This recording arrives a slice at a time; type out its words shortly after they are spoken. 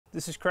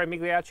This is Craig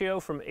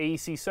Migliaccio from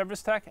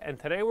acservicetech, and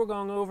today we're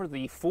going over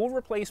the full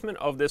replacement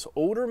of this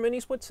older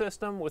mini-split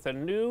system with a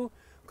new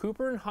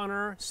Cooper &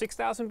 Hunter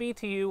 6000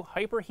 BTU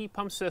hyper heat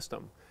pump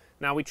system.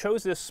 Now we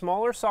chose this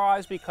smaller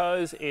size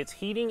because it's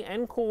heating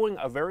and cooling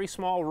a very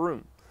small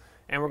room.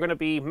 And we're going to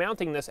be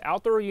mounting this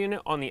outdoor unit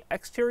on the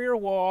exterior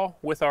wall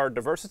with our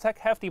Diversitech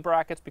hefty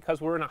brackets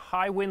because we're in a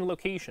high wind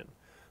location.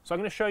 So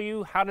I'm going to show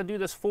you how to do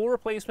this full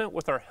replacement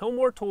with our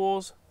Hillmore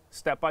tools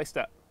step by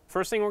step.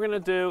 First thing we're going to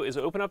do is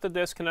open up the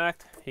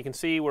disconnect. You can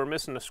see we're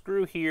missing a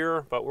screw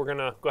here, but we're going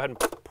to go ahead and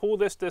pull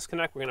this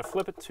disconnect. We're going to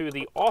flip it to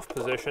the off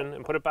position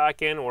and put it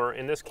back in, or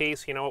in this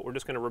case, you know what, we're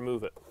just going to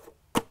remove it.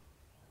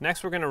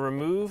 Next, we're going to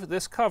remove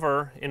this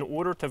cover in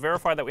order to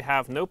verify that we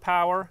have no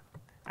power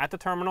at the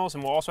terminals,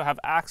 and we'll also have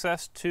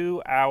access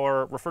to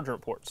our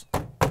refrigerant ports.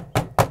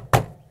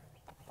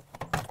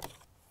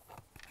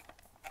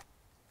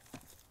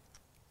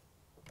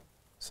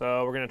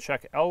 So we're going to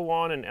check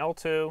L1 and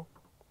L2.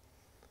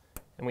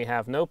 And we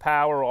have no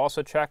power. We'll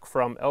also check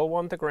from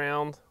L1 to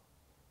ground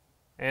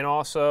and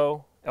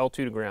also L2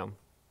 to ground.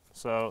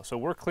 So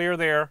we're clear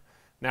there.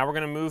 Now we're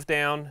going to move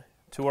down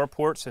to our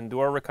ports and do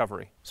our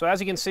recovery. So as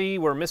you can see,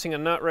 we're missing a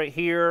nut right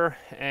here,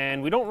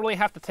 and we don't really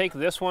have to take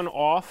this one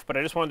off, but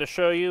I just wanted to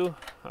show you,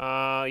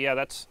 yeah,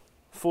 that's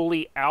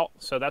fully out.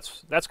 So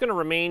that's going to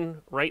remain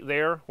right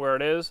there where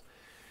it is.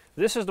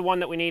 This is the one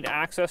that we need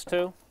access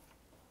to.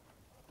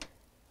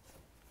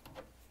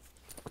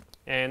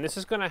 And this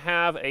is going to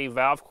have a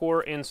valve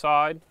core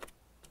inside.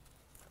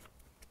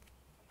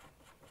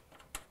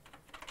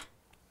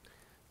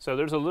 So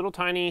there's a little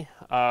tiny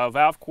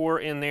valve core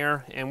in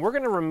there, and we're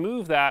going to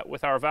remove that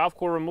with our valve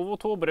core removal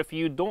tool. But if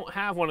you don't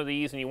have one of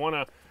these and you want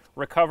to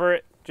recover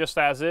it just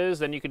as is,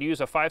 then you could use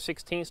a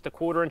 5/16 to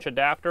 1/4 inch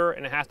adapter,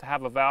 and it has to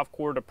have a valve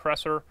core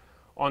depressor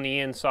on the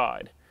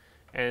inside.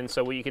 And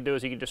so what you could do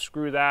is you could just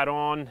screw that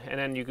on, and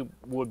then you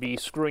would be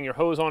screwing your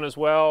hose on as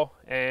well.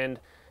 And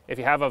if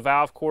you have a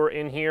valve core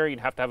in here, you'd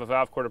have to have a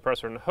valve core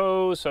depressor in the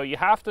hose. So you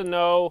have to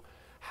know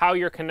how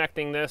you're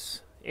connecting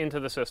this into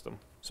the system.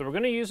 So we're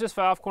going to use this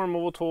valve core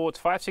removal tool. It's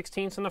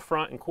 5/16 in the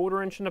front and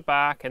 1/4 inch in the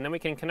back, and then we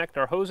can connect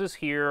our hoses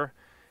here.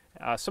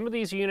 Some of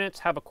these units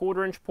have a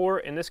 1/4 inch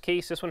port. In this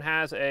case, this one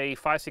has a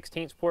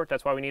 5/16 port.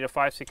 That's why we need a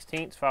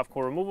 5/16 valve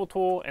core removal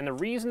tool. And the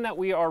reason that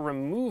we are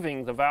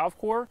removing the valve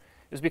core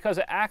is because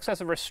it acts as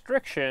a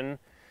restriction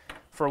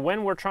for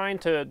when we're trying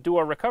to do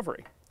our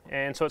recovery.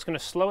 And so it's going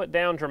to slow it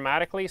down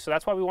dramatically. So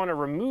that's why we want to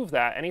remove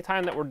that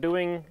anytime that we're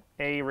doing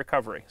a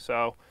recovery.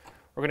 So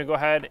we're going to go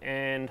ahead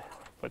and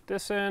put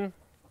this in.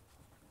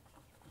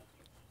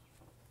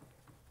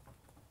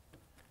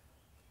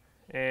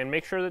 And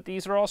make sure that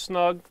these are all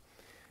snug.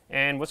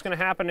 And what's going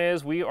to happen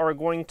is we are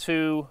going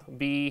to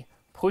be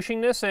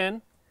pushing this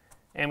in,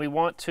 and we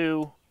want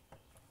to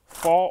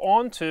fall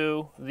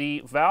onto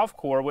the valve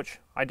core, which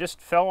I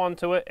just fell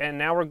onto it, and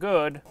now we're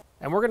good.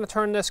 And we're going to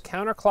turn this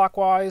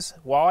counterclockwise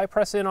while I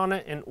press in on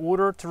it in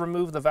order to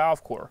remove the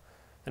valve core.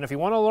 And if you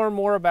want to learn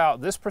more about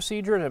this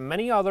procedure and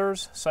many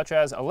others, such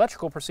as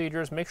electrical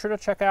procedures, make sure to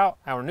check out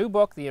our new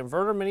book, the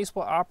Inverter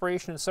Mini-Split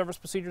Operation and Service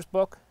Procedures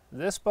book.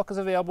 This book is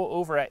available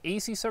over at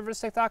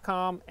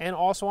acservicetech.com and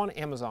also on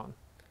Amazon.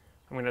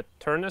 I'm going to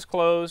turn this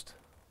closed.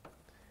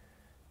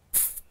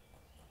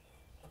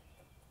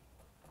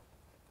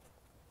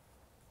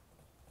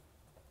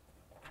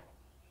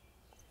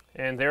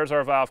 And there's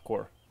our valve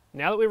core.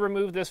 Now that we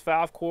removed this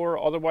valve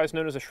core, otherwise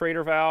known as a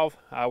Schrader valve,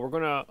 we're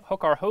going to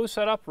hook our hose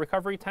setup,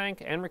 recovery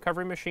tank, and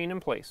recovery machine in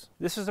place.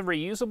 This is a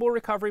reusable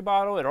recovery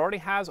bottle. It already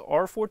has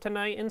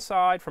R410A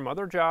inside from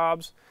other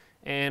jobs,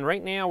 and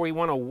right now we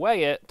want to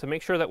weigh it to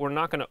make sure that we're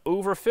not going to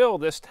overfill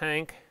this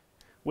tank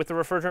with the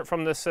refrigerant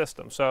from this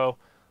system. So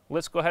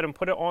let's go ahead and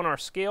put it on our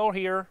scale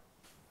here,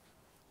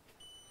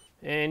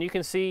 and you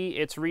can see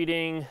it's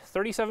reading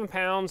 37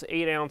 pounds,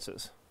 8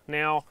 ounces.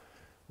 Now,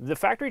 the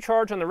factory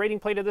charge on the rating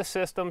plate of this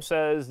system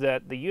says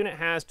that the unit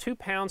has 2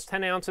 pounds,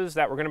 10 ounces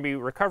that we're going to be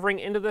recovering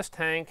into this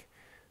tank.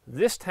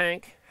 This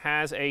tank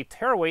has a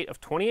tare weight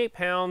of 28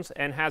 pounds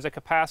and has a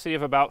capacity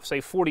of about, say,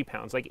 40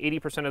 pounds, like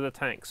 80% of the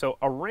tank. So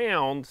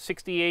around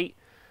 68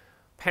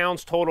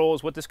 pounds total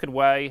is what this could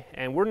weigh,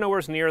 and we're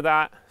nowhere near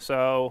that.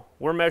 So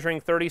we're measuring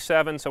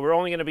 37, so we're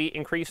only going to be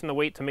increasing the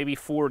weight to maybe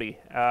 40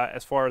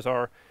 as far as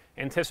our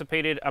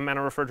anticipated amount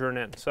of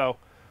refrigerant in. So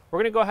we're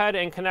going to go ahead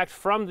and connect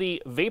from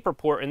the vapor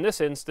port in this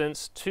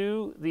instance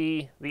to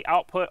the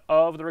output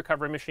of the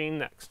recovery machine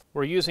next.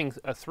 We're using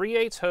a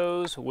 3/8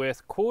 hose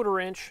with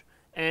 1/4 inch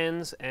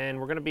ends, and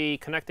we're going to be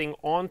connecting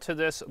onto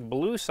this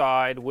blue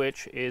side,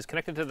 which is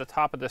connected to the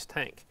top of this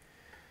tank.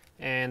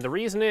 And the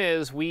reason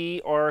is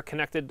we are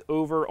connected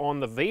over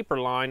on the vapor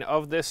line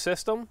of this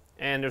system,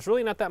 and there's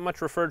really not that much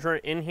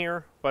refrigerant in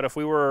here, but if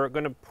we were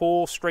going to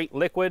pull straight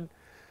liquid,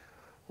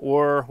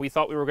 or we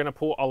thought we were going to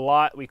pull a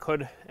lot, we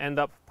could end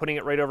up putting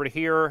it right over to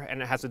here, and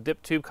it has a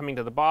dip tube coming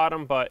to the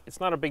bottom, but it's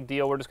not a big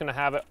deal. We're just going to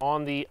have it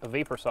on the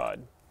vapor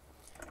side.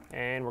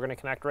 And we're going to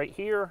connect right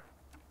here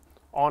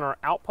on our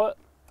output.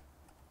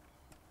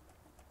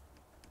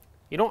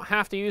 You don't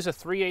have to use a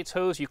 3/8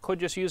 hose. You could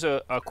just use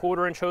a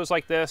 1/4 inch hose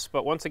like this,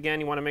 but once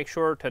again, you want to make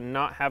sure to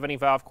not have any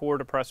valve core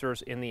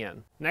depressors in the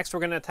end. Next,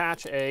 we're going to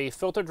attach a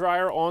filter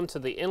dryer onto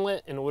the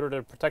inlet in order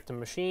to protect the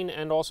machine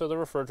and also the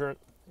refrigerant.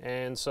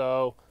 And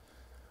so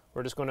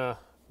we're just going to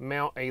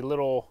mount a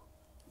little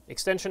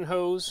extension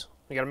hose.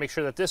 We got to make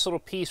sure that this little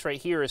piece right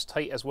here is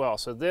tight as well.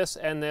 So this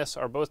and this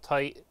are both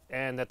tight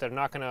and that they're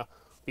not going to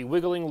be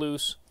wiggling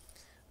loose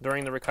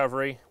during the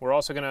recovery. We're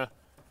also going to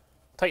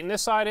tighten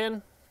this side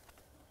in.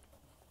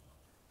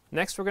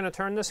 Next, we're going to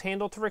turn this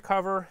handle to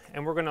recover,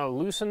 and we're going to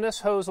loosen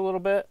this hose a little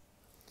bit,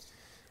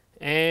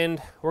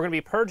 and we're going to be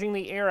purging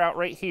the air out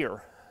right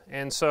here.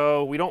 And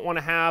so we don't want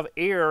to have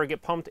air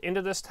get pumped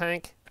into this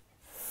tank.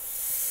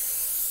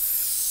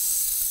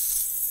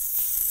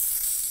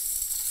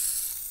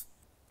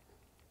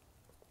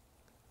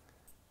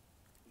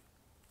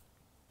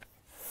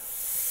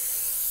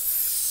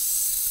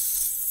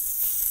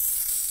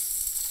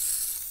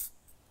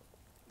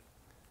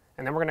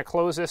 And then we're going to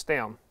close this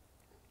down.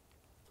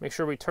 Make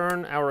sure we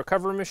turn our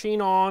recovery machine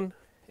on,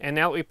 and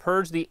now that we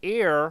purge the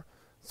air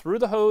through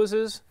the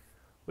hoses,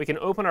 we can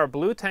open our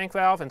blue tank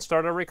valve and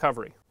start our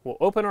recovery. We'll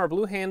open our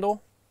blue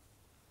handle,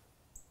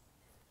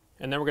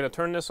 and then we're going to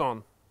turn this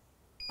on.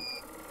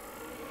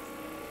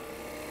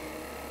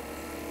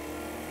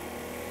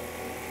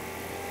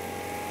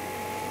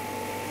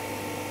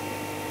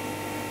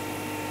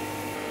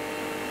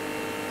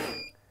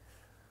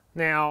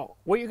 Now,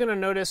 what you're going to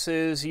notice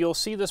is you'll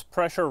see this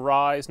pressure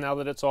rise now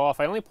that it's off.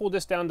 I only pulled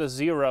this down to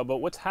 0, but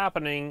what's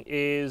happening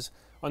is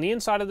on the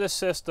inside of this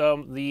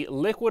system, the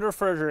liquid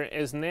refrigerant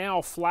is now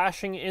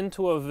flashing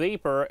into a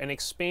vapor and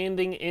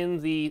expanding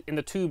in the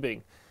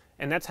tubing.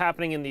 And that's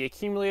happening in the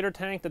accumulator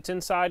tank that's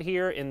inside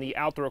here, in the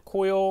outdoor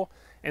coil.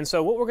 And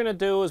so what we're going to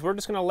do is we're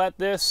just going to let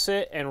this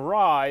sit and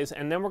rise,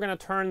 and then we're going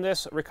to turn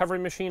this recovery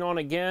machine on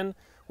again.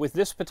 With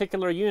this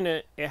particular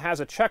unit, it has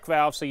a check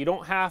valve, so you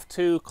don't have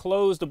to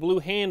close the blue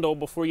handle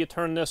before you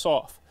turn this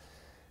off.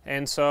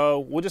 And so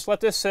we'll just let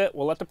this sit,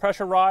 we'll let the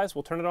pressure rise,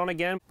 we'll turn it on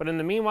again. But in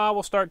the meanwhile,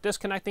 we'll start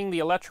disconnecting the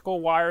electrical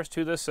wires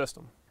to this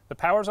system. The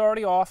power's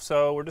already off,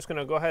 so we're just going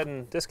to go ahead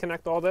and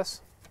disconnect all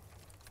this.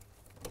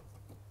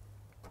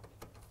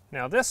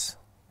 Now this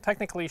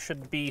technically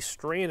should be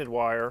stranded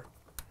wire.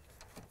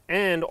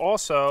 And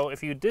also,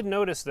 if you did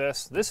notice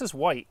this, this is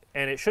white,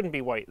 and it shouldn't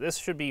be white. This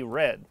should be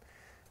red.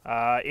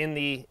 In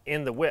the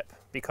whip,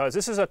 because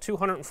this is a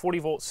 240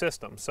 volt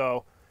system.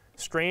 So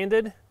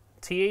stranded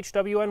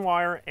THWN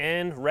wire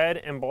and red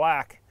and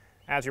black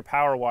as your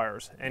power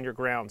wires and your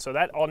ground. So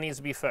that all needs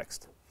to be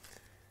fixed.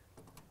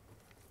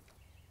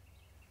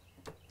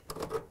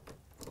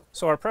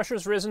 So our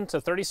pressure's risen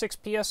to 36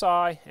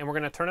 psi, and we're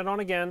going to turn it on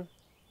again.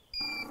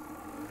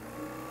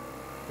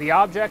 The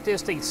object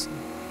is to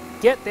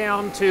get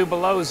down to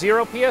below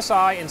 0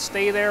 psi and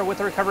stay there with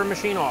the recovery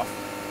machine off.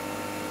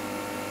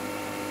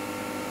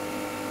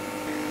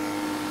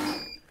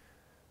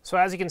 So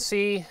as you can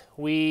see,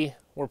 we're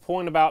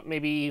pulling about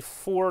maybe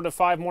 4 to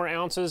 5 more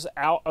ounces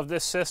out of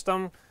this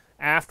system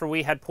after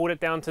we had pulled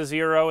it down to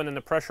 0 and then the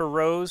pressure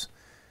rose.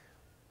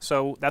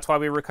 So that's why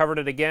we recovered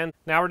it again.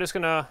 Now we're just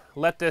going to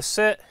let this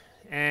sit,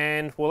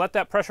 and we'll let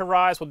that pressure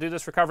rise. We'll do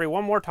this recovery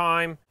one more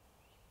time.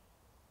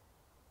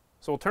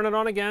 So we'll turn it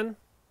on again.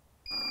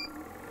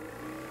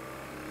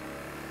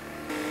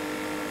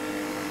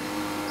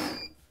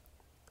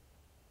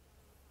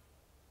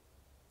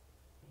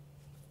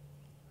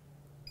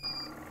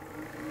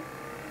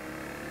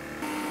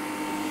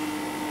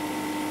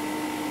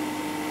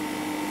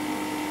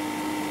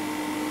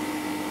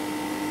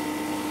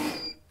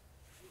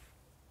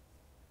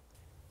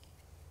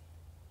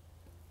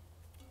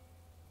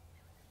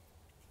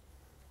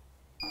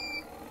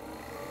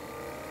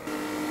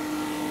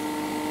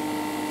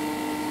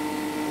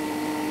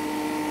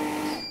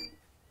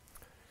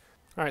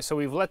 All right, so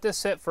we've let this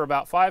sit for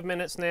about 5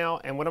 minutes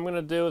now, and what I'm going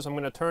to do is I'm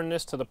going to turn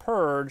this to the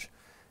purge,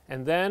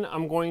 and then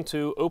I'm going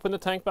to open the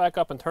tank back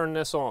up and turn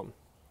this on.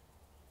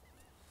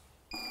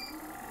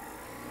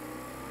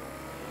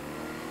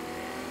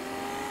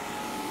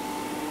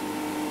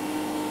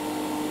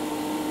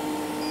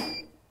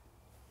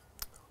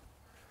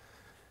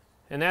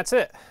 And that's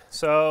it.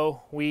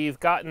 So we've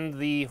gotten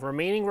the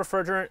remaining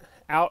refrigerant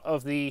out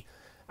of the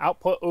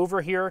output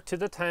over here to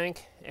the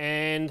tank,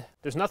 and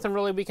there's nothing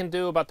really we can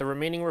do about the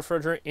remaining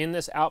refrigerant in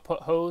this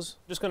output hose.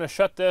 I'm just going to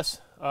shut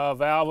this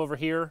valve over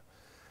here,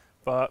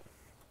 but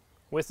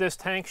with this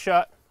tank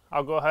shut,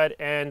 I'll go ahead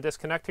and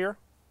disconnect here.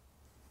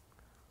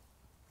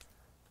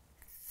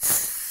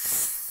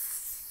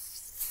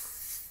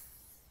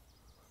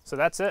 So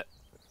that's it.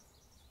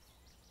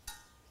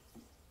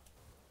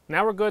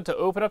 Now we're good to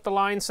open up the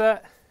line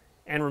set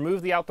and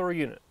remove the outdoor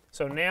unit.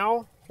 So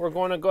now we're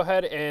going to go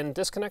ahead and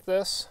disconnect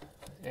this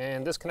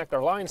and disconnect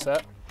our line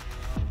set.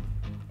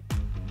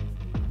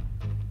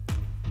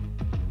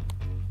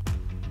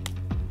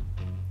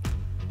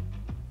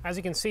 As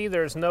you can see,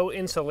 there's no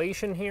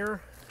insulation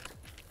here,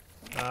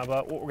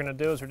 but what we're going to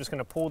do is we're just going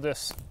to pull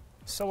this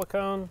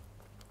silicone,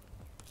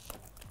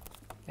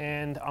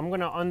 and I'm going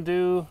to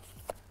undo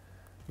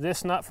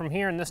this nut from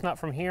here and this nut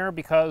from here,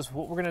 because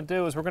what we're going to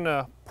do is we're going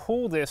to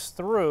pull this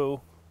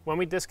through when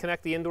we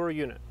disconnect the indoor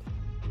unit.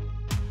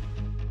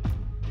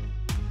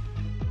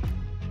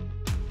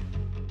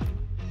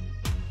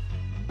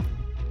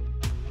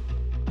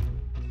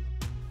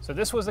 So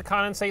this was the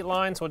condensate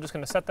line, so we're just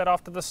going to set that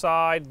off to the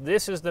side.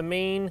 This is the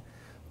main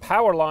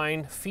power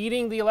line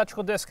feeding the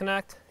electrical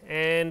disconnect,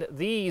 and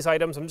these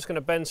items I'm just going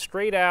to bend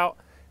straight out,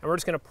 and we're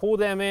just going to pull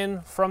them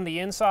in from the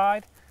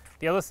inside.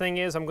 The other thing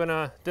is I'm going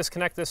to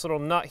disconnect this little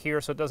nut here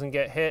so it doesn't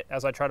get hit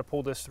as I try to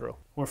pull this through.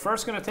 We're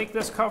first going to take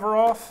this cover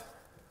off.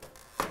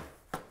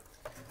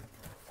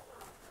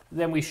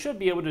 Then we should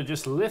be able to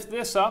just lift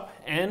this up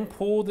and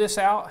pull this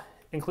out,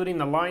 including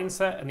the line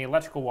set and the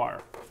electrical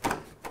wire.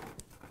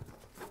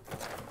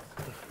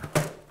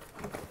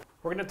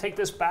 We're going to take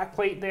this back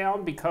plate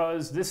down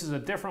because this is a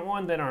different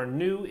one than our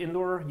new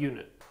indoor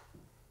unit.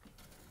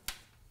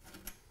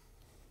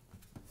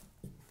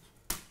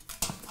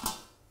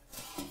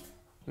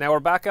 Now we're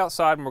back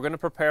outside and we're going to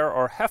prepare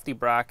our hefty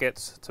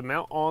brackets to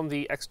mount on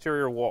the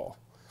exterior wall.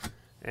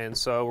 And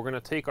so we're going to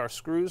take our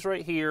screws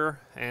right here,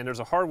 and there's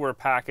a hardware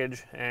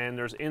package and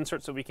there's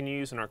inserts that we can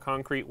use in our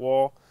concrete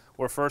wall.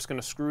 We're first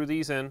going to screw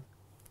these in.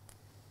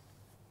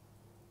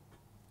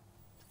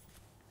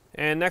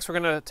 And next we're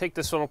going to take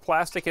this little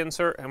plastic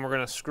insert and we're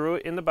going to screw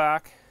it in the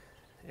back.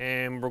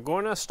 And we're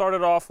going to start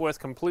it off with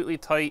completely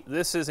tight.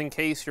 This is in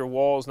case your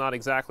wall is not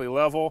exactly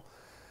level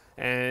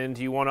and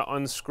you want to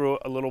unscrew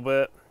it a little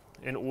bit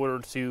in order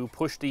to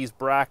push these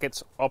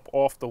brackets up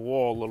off the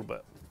wall a little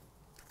bit.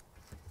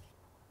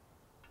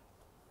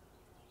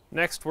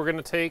 Next we're going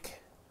to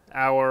take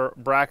our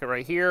bracket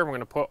right here. We're going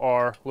to put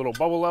our little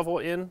bubble level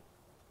in.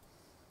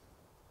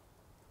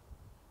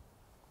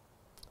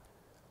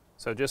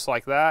 So just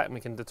like that, and we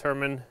can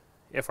determine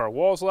if our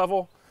wall's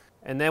level,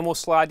 and then we'll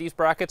slide these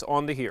brackets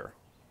onto here.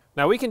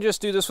 Now we can just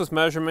do this with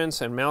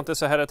measurements and mount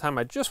this ahead of time.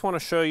 I just want to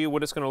show you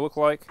what it's going to look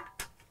like.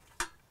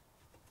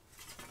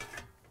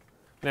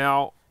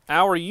 Now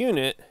our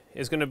unit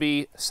is going to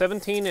be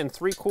 17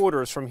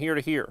 3/4 from here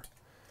to here.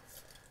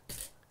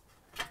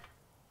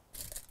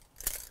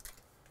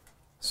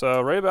 So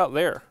right about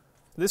there.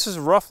 This is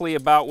roughly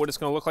about what it's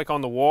going to look like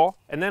on the wall.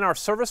 And then our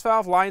service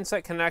valve line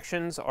set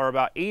connections are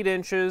about 8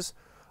 inches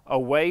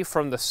away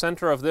from the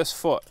center of this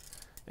foot.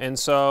 And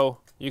so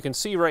you can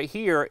see right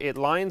here, it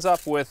lines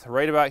up with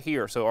right about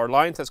here. So our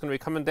line set's going to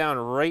be coming down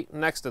right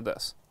next to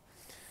this.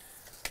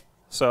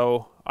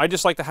 So I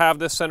just like to have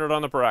this centered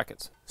on the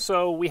brackets.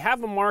 So we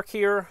have a mark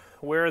here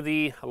where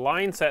the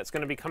line set's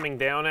going to be coming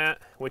down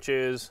at, which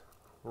is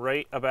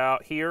right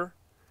about here.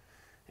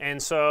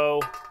 And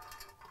so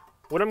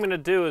what I'm going to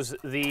do is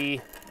the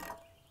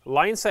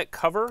line set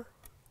cover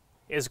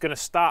is going to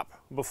stop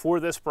before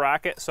this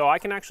bracket, so I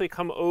can actually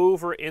come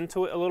over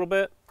into it a little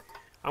bit.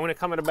 I'm going to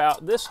come at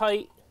about this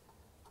height.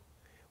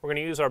 We're going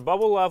to use our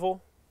bubble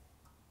level,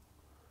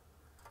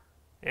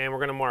 and we're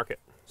going to mark it.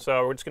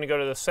 So we're just going to go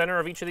to the center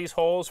of each of these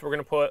holes. We're going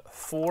to put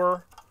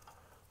four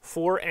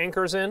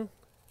anchors in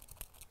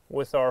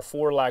with our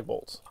 4 lag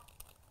bolts.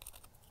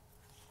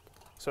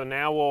 So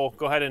now we'll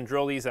go ahead and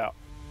drill these out.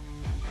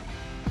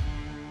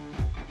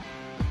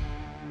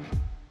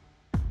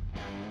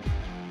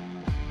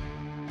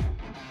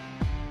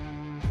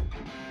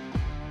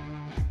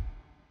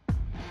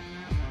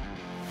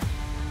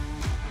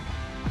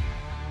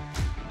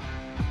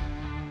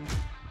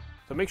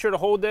 So make sure to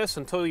hold this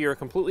until you're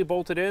completely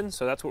bolted in,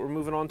 so that's what we're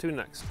moving on to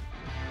next.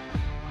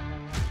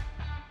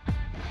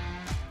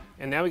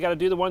 And now we got to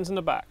do the ones in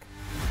the back.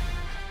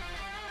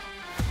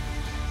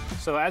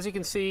 So as you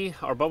can see,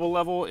 our bubble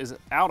level is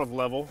out of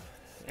level,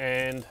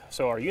 and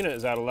so our unit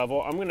is out of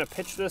level. I'm going to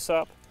pitch this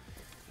up,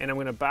 and I'm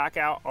going to back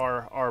out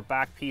our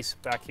back piece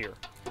back here.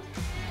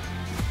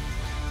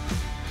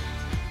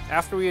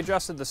 After we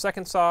adjusted the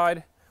second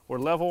side, we're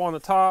level on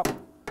the top,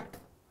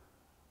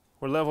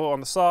 we're level on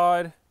the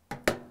side,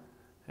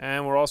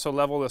 and we're also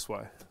level this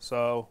way.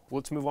 So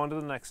let's move on to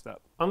the next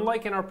step.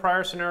 Unlike in our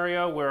prior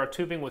scenario where our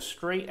tubing was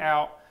straight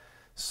out,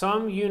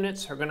 some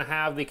units are going to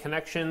have the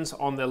connections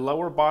on the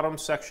lower bottom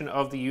section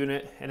of the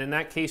unit, and in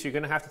that case you're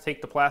going to have to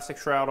take the plastic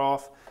shroud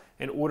off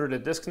in order to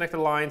disconnect the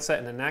line set,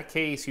 and in that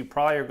case you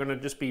probably are going to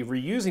just be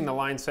reusing the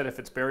line set if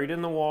it's buried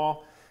in the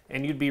wall,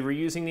 and you'd be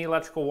reusing the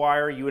electrical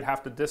wire. You would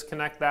have to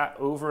disconnect that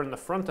over in the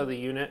front of the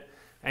unit,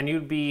 and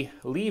you'd be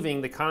leaving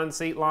the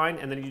condensate line,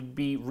 and then you'd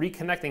be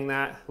reconnecting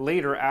that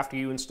later after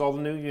you install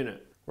the new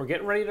unit. We're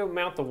getting ready to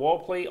mount the wall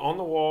plate on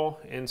the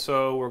wall, and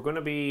so we're going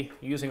to be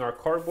using our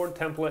cardboard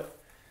template,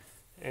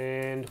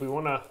 and we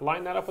want to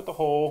line that up with the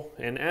hole,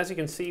 and as you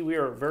can see we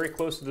are very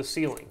close to the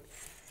ceiling.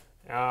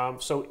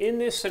 So in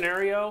this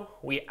scenario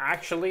we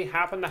actually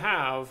happen to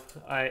have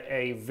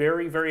a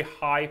very, very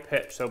high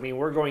pitch. So I mean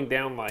we're going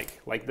down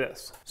like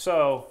this.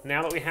 So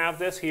now that we have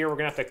this here, we're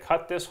going to have to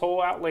cut this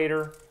hole out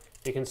later.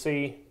 You can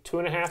see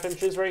 2.5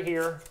 inches right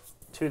here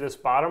to this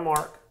bottom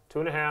mark,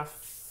 2.5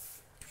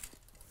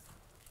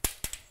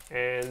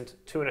 and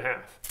 2.5.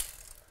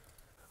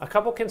 A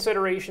couple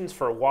considerations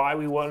for why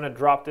we want to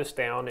drop this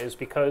down is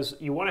because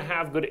you want to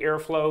have good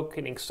airflow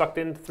getting sucked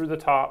in through the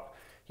top.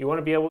 You want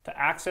to be able to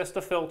access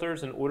the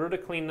filters in order to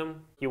clean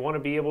them. You want to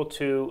be able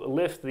to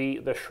lift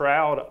the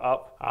shroud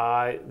up.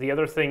 The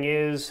other thing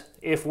is,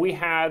 if we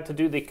had to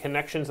do the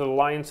connections of the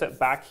line set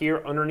back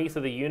here underneath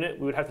of the unit,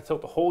 we would have to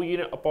tilt the whole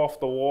unit up off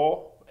the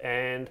wall,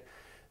 and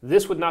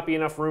this would not be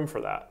enough room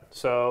for that.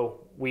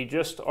 So we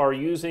just are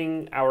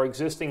using our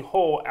existing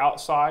hole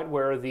outside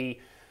where the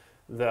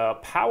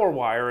power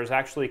wire is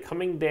actually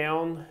coming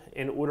down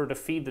in order to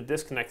feed the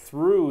disconnect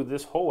through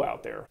this hole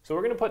out there. So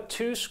we're going to put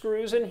 2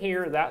 screws in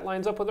here. That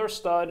lines up with our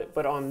stud,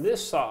 but on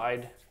this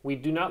side, we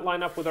do not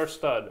line up with our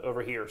stud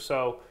over here.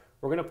 So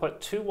we're going to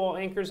put 2 wall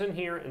anchors in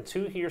here and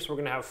 2 here, so we're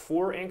going to have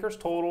 4 anchors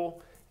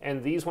total,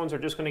 and these ones are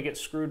just going to get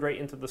screwed right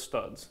into the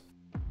studs.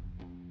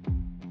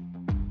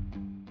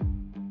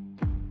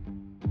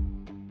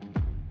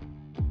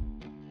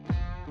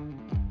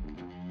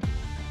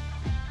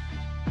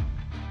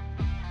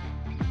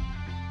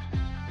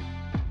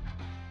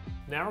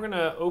 Now we're going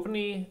to open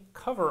the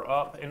cover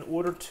up in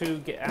order to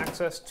get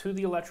access to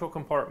the electrical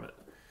compartment.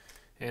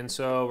 And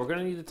so we're going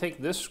to need to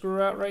take this screw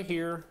out right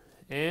here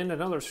and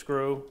another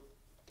screw.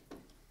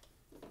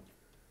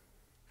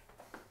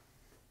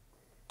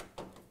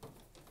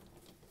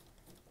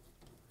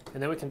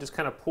 And then we can just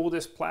kind of pull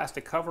this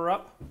plastic cover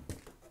up.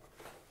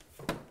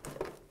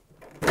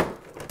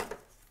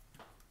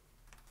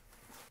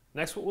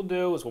 Next, what we'll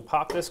do is we'll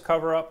pop this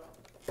cover up.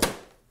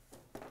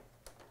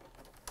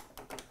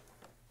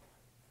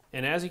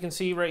 And as you can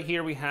see right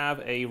here, we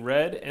have a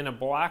red and a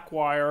black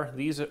wire.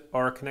 These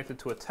are connected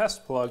to a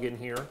test plug in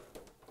here.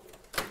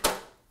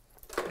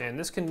 And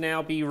this can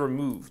now be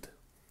removed.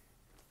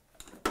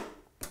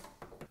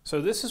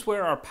 So this is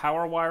where our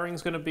power wiring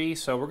is going to be.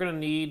 So we're going to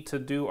need to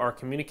do our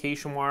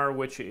communication wire,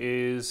 which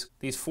is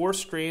these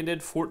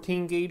 4-stranded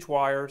 14 gauge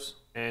wires.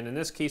 And in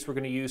this case, we're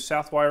going to use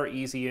Southwire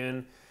Easy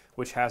In,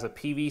 which has a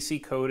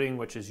PVC coating,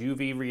 which is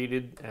UV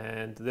rated.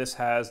 And this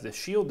has the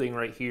shielding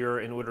right here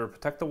in order to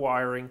protect the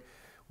wiring.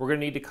 We're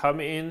going to need to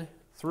come in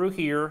through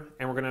here,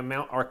 and we're going to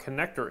mount our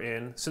connector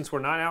in. Since we're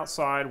not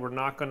outside, we're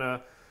not going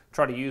to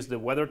try to use the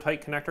weather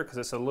tight connector because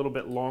it's a little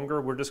bit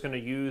longer. We're just going to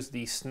use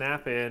the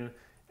snap-in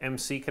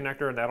MC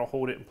connector, and that'll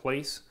hold it in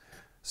place.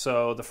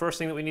 So the first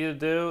thing that we need to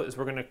do is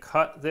we're going to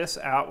cut this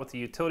out with the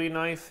utility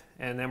knife,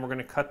 and then we're going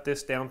to cut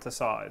this down to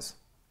size.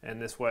 And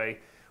this way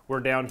we're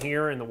down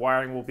here, and the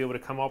wiring will be able to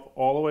come up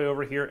all the way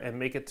over here and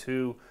make it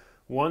to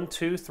 1,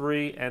 2,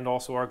 3, and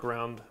also our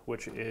ground,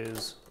 which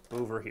is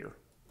over here.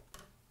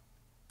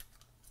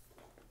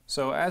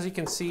 So as you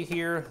can see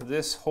here,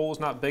 this hole is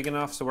not big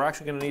enough, so we're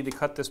actually going to need to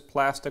cut this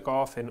plastic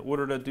off. In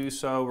order to do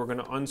so, we're going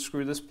to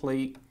unscrew this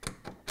plate.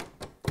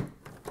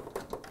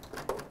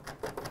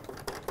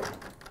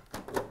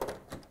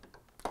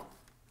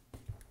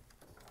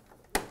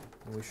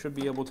 And we should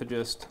be able to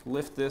just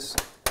lift this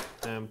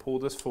and pull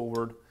this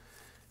forward.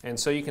 And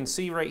so you can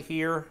see right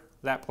here,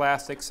 that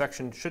plastic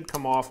section should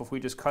come off if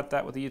we just cut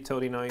that with a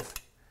utility knife.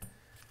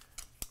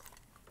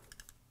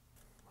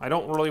 I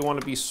don't really want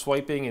to be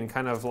swiping and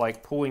kind of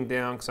like pulling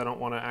down because I don't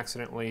want to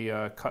accidentally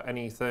cut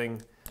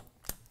anything.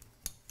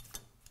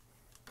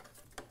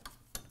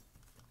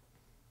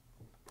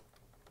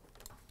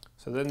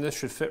 So then this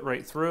should fit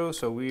right through,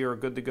 so we are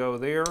good to go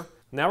there.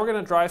 Now we're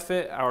going to dry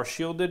fit our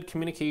shielded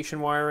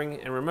communication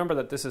wiring, and remember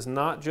that this is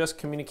not just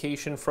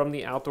communication from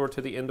the outdoor to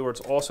the indoor,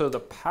 it's also the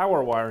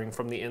power wiring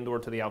from the indoor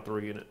to the outdoor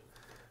unit.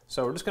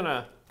 So we're just going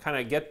to kind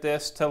of get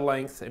this to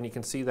length, and you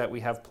can see that we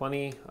have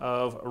plenty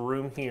of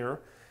room here.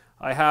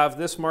 I have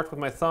this marked with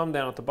my thumb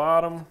down at the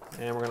bottom,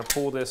 and we're going to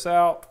pull this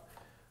out.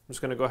 I'm just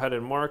going to go ahead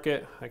and mark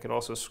it. I could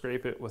also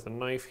scrape it with a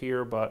knife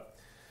here, but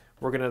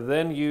we're going to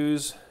then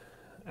use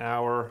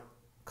our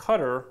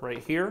cutter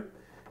right here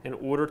in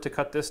order to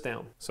cut this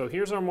down. So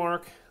here's our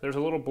mark. There's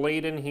a little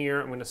blade in here.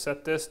 I'm going to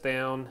set this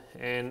down,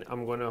 and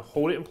I'm going to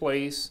hold it in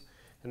place,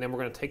 and then we're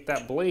going to take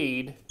that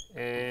blade,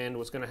 and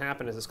what's going to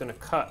happen is it's going to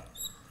cut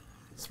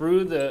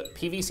through the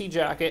PVC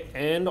jacket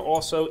and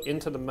also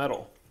into the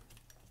metal.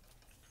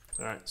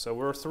 All right, so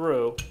we're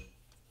through,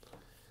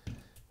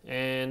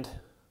 and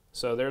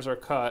so there's our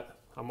cut.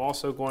 I'm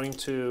also going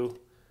to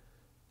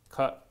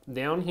cut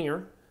down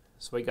here,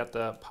 so we got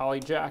the poly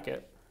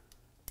jacket.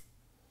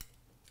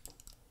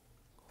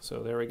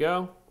 So there we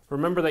go.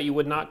 Remember that you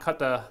would not cut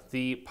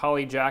the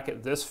poly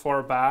jacket this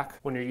far back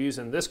when you're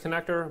using this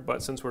connector,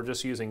 but since we're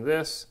just using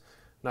this,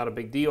 not a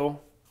big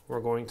deal. We're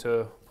going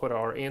to put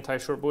our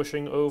anti-short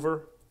bushing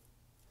over,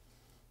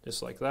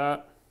 just like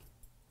that.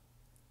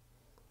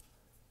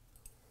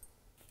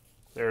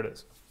 There it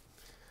is.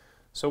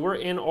 So we're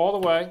in all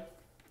the way,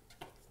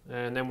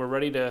 and then we're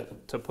ready to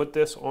put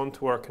this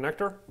onto our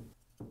connector.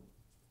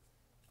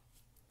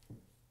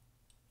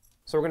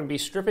 So we're going to be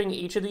stripping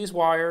each of these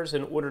wires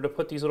in order to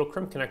put these little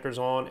crimp connectors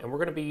on, and we're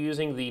going to be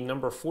using the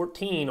number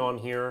 14 on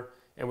here,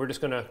 and we're just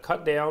going to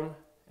cut down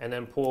and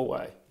then pull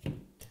away.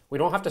 We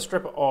don't have to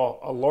strip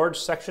a large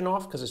section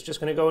off because it's just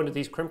going to go into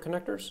these crimp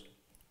connectors.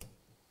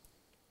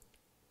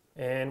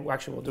 And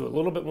actually we'll do a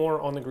little bit more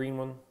on the green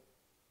one.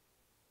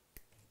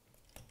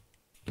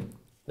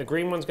 The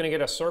green one's going to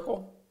get a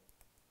circle,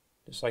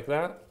 just like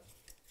that.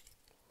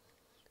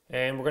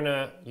 And we're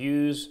gonna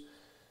use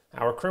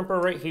our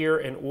crimper right here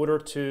in order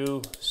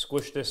to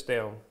squish this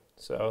down.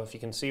 So if you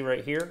can see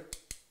right here,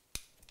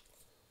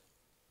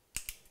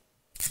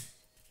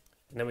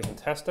 and then we can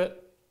test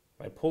it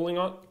by pulling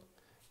on it.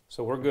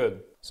 So we're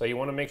good. So you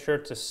want to make sure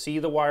to see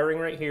the wiring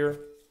right here.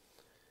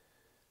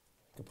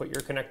 You can put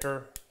your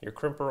connector, your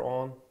crimper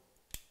on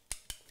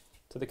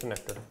to the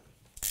connector.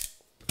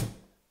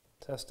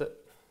 Test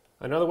it.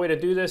 Another way to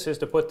do this is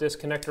to put this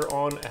connector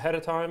on ahead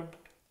of time.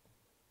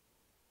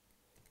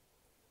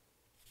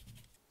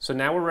 So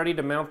now we're ready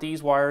to mount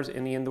these wires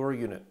in the indoor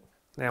unit.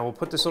 Now we'll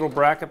put this little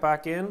bracket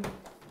back in.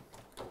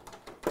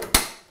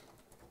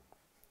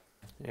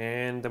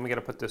 And then we got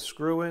to put this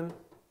screw in.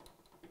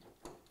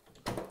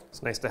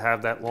 It's nice to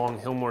have that long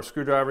Hillmore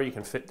screwdriver you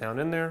can fit down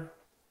in there.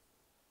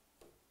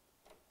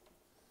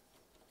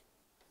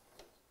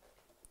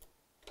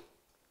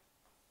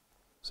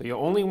 So you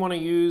only want to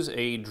use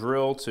a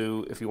drill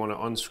to, if you want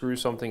to unscrew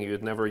something, you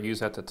would never use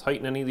that to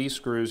tighten any of these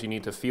screws. You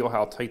need to feel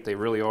how tight they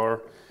really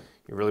are.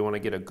 You really want to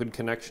get a good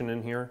connection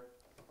in here.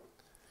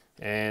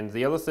 And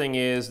the other thing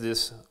is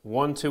this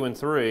 1, 2, and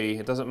 3,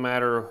 it doesn't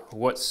matter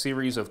what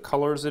series of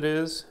colors it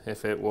is,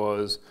 if it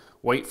was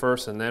white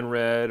first and then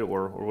red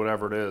or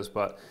whatever it is,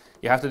 but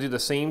you have to do the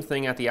same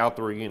thing at the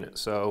outdoor unit.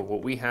 So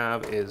what we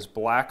have is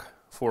black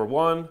for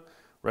 1,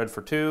 red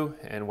for 2,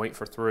 and white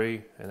for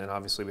 3, and then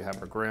obviously we have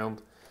our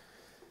ground.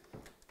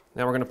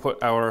 Now we're going to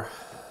put our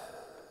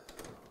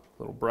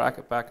little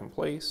bracket back in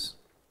place.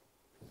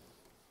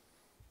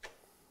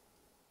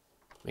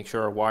 Make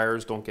sure our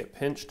wires don't get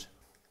pinched.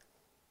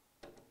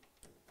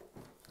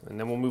 And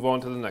then we'll move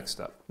on to the next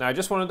step. Now I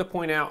just wanted to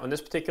point out on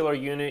this particular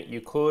unit, you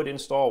could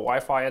install a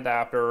Wi-Fi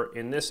adapter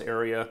in this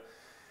area.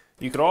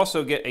 You could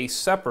also get a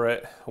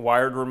separate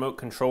wired remote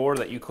controller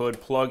that you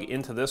could plug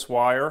into this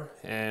wire,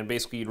 and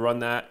basically you'd run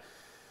that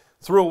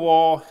through a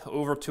wall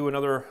over to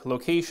another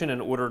location.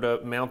 In order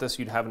to mount this,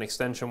 you'd have an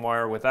extension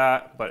wire with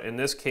that. But in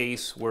this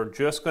case, we're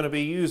just going to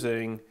be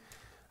using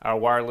our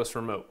wireless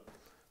remote.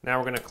 Now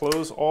we're going to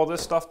close all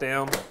this stuff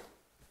down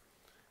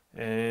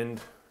and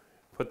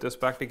put this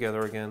back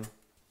together again.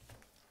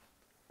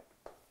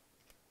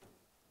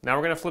 Now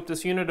we're going to flip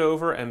this unit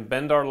over and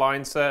bend our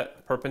line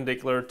set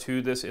perpendicular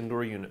to this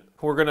indoor unit.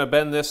 We're going to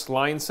bend this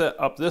line set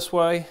up this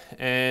way,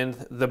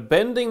 and the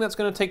bending that's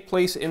going to take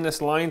place in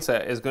this line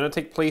set is going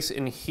to take place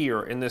in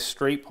here, in this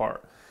straight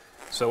part.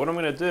 So what I'm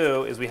going to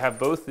do is we have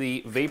both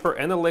the vapor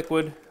and the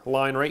liquid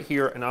line right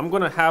here, and I'm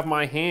going to have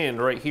my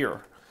hand right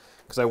here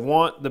because I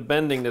want the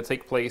bending to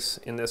take place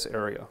in this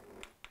area.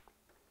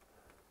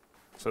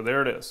 So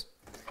there it is.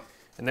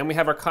 And then we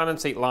have our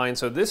condensate line.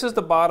 So this is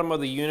the bottom of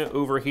the unit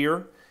over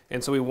here.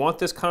 And so we want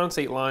this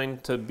condensate line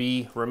to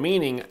be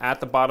remaining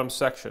at the bottom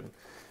section.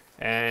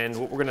 And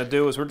what we're going to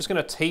do is we're just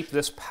going to tape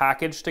this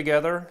package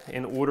together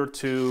in order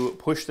to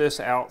push this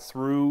out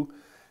through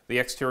the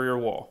exterior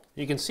wall.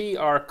 You can see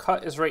our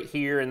cut is right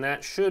here, and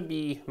that should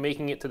be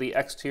making it to the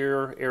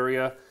exterior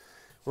area.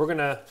 We're going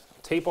to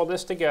tape all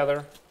this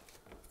together.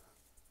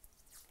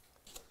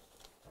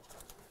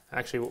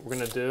 Actually, what we're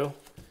going to do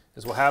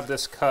is we'll have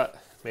this cut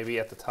maybe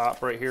at the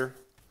top right here.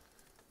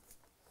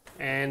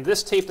 And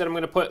this tape that I'm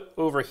going to put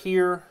over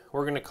here,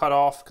 we're going to cut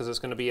off because it's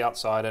going to be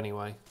outside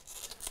anyway.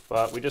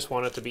 But we just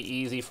want it to be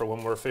easy for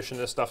when we're fishing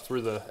this stuff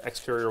through the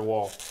exterior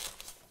wall.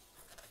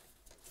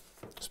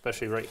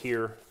 Especially right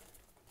here.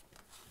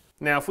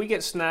 Now if we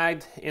get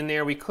snagged in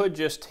there, we could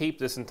just tape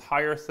this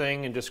entire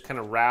thing and just kind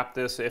of wrap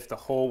this if the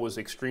hole was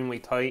extremely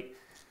tight.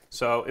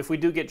 So if we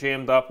do get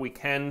jammed up, we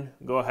can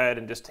go ahead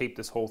and just tape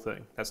this whole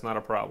thing. That's not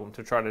a problem,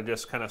 to try to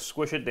just kind of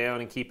squish it down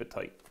and keep it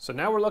tight. So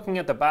now we're looking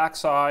at the back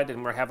side,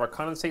 and we have our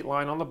condensate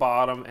line on the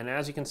bottom, and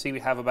as you can see,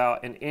 we have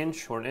about 1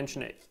 inch or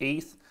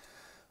 1.125"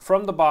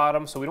 from the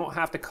bottom, so we don't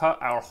have to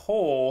cut our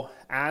hole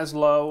as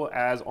low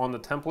as on the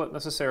template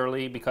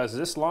necessarily, because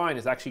this line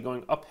is actually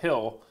going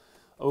uphill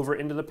over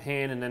into the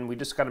pan, and then we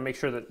just got to make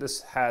sure that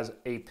this has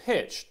a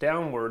pitch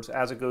downwards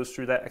as it goes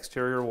through that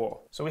exterior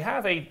wall. So we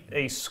have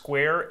a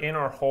square in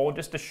our hole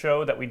just to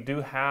show that we do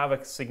have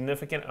a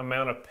significant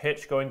amount of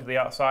pitch going to the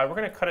outside. We're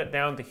going to cut it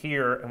down to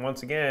here, and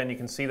once again you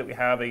can see that we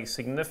have a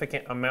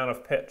significant amount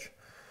of pitch.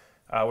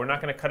 We're not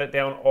going to cut it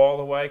down all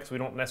the way because we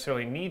don't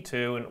necessarily need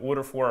to in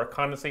order for our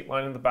condensate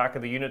line in the back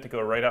of the unit to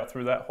go right out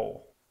through that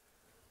hole.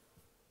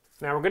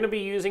 Now we're going to be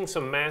using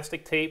some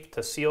mastic tape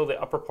to seal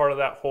the upper part of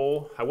that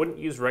hole. I wouldn't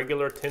use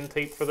regular tin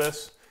tape for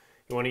this.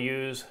 You want to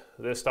use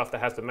this stuff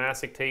that has the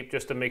mastic tape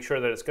just to make sure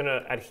that it's going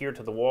to adhere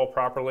to the wall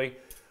properly.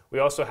 We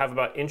also have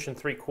about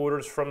 1.75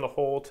 inches from the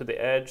hole to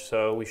the edge,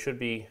 so we should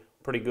be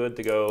pretty good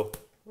to go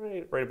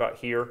right about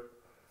here.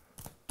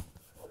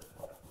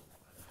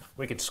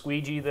 We could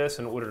squeegee this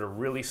in order to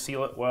really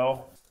seal it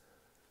well.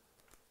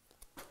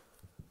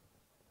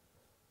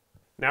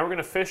 Now we're going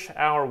to fish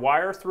our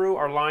wire through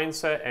our line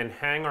set and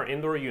hang our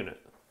indoor unit.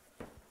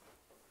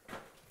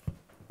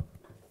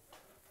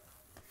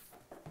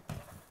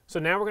 So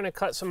now we're going to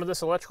cut some of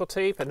this electrical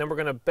tape, and then we're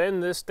going to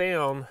bend this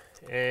down,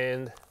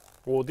 and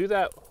we'll do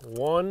that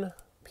one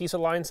piece of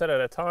line set at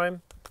a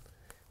time.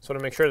 So to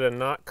make sure to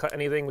not cut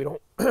anything we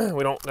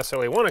don't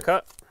necessarily want to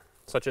cut.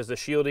 such as the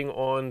shielding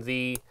on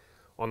the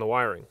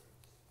wiring.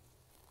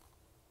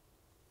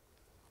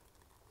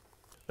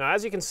 Now,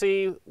 as you can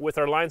see with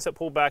our line set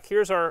pulled back,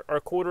 here's our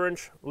 1/4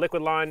 inch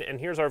liquid line, and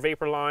here's our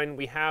vapor line.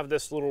 We have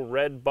this little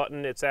red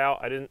button, it's out.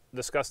 I didn't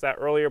discuss that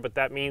earlier, but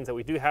that means that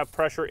we do have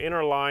pressure in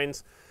our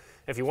lines.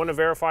 If you want to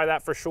verify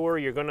that for sure,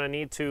 you're going to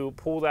need to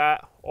pull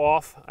that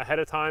off ahead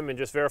of time and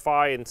just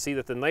verify and see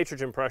that the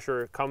nitrogen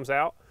pressure comes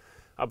out.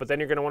 But then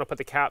you're going to want to put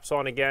the caps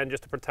on again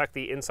just to protect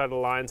the inside of the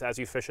lines as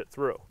you fish it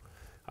through.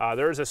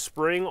 There's a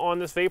spring on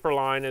this vapor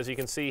line, as you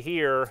can see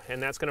here,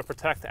 and that's going to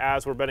protect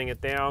as we're bending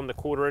it down. The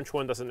 1/4 inch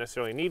one doesn't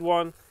necessarily need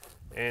one,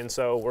 and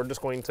so we're just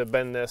going to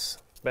bend this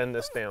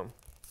down.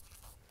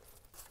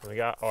 We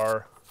got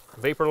our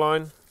vapor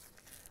line,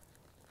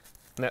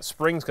 and that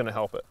spring's going to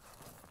help it.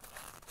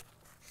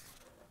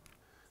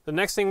 The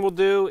next thing we'll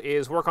do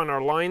is work on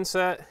our line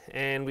set,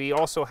 and we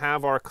also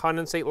have our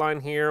condensate line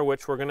here,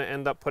 which we're going to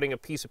end up putting a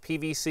piece of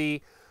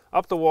PVC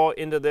up the wall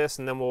into this,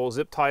 and then we'll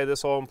zip tie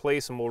this all in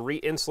place, and we'll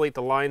re-insulate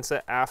the line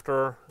set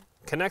after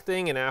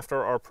connecting and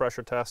after our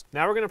pressure test.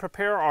 Now we're going to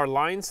prepare our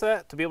line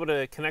set to be able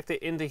to connect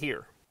it into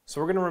here. So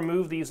we're going to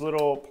remove these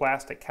little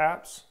plastic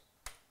caps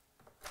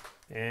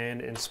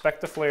and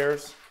inspect the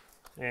flares,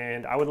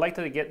 and I would like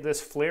to get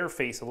this flare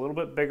face a little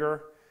bit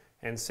bigger,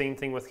 and same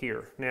thing with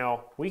here.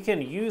 Now we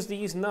can use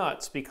these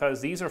nuts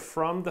because these are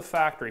from the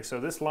factory, so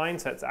this line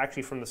set's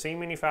actually from the same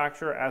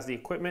manufacturer as the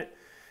equipment,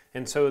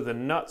 and so the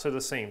nuts are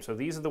the same. So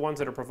these are the ones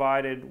that are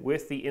provided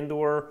with the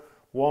indoor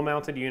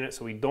wall-mounted unit,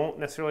 so we don't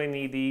necessarily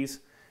need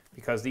these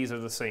because these are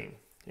the same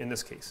in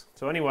this case.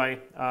 So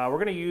anyway, we're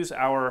going to use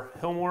our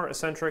Hilmor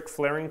eccentric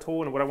flaring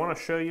tool, and what I want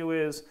to show you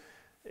is,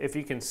 if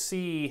you can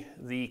see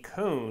the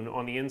cone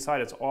on the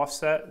inside, it's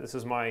offset. This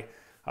is my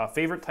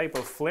favorite type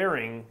of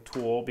flaring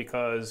tool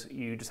because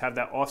you just have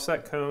that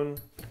offset cone,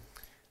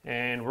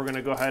 and we're going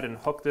to go ahead and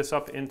hook this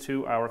up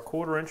into our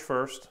 1/4 inch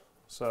first.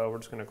 So we're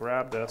just going to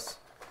grab this.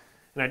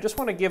 And I just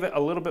want to give it a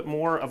little bit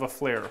more of a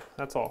flare,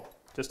 that's all,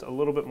 just a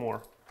little bit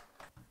more.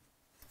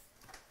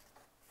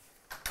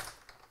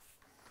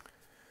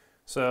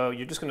 So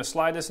you're just going to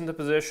slide this into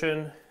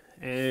position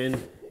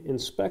and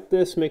inspect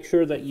this, make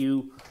sure that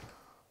you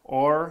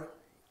are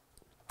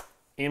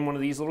in one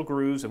of these little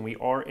grooves, and we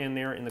are in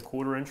there in the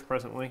 1/4 inch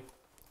presently.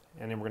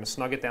 And then we're going to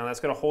snug it down. That's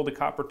going to hold the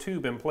copper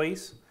tube in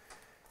place,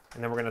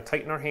 and then we're going to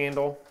tighten our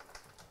handle.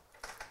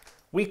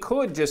 We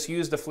could just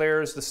use the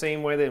flares the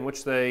same way in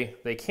which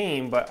they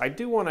came, but I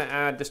do want to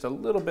add just a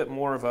little bit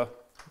more of a,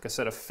 like I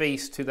said, a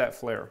face to that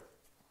flare.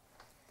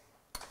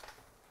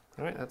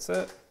 All right, that's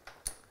it.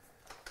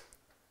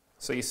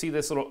 So you see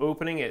this little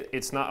opening,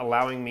 it's not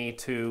allowing me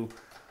to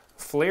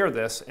flare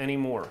this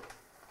anymore.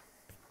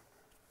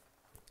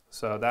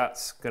 So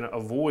that's going to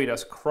avoid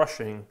us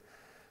crushing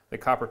the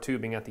copper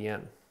tubing at the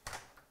end.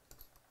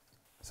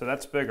 So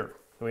that's bigger.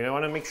 We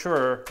want to make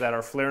sure that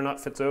our flare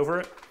nut fits over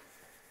it.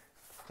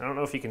 I don't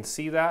know if you can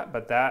see that,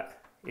 but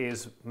that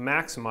is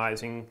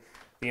maximizing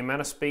the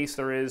amount of space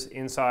there is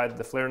inside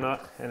the flare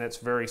nut, and it's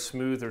very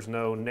smooth. There's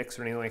no nicks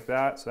or anything like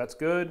that, so that's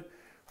good.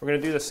 We're going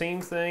to do the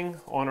same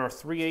thing on our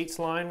 3/8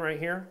 line right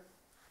here.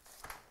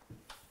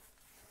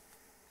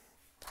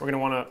 We're going to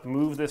want to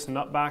move this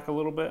nut back a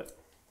little bit.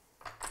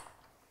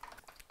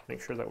 Make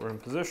sure that we're in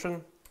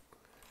position,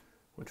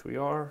 which we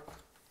are.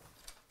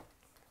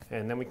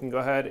 And then we can go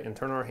ahead and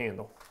turn our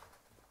handle.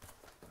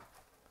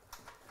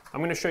 I'm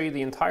going to show you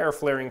the entire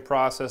flaring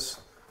process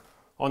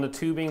on the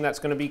tubing that's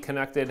going to be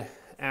connected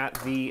at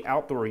the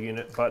outdoor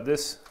unit, but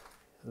this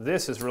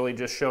is really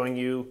just showing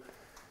you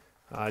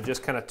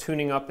just kind of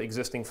tuning up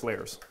existing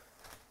flares.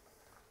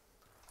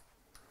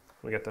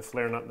 We got the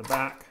flare nut in the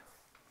back.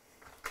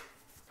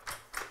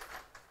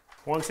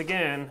 Once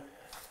again,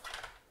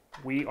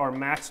 we are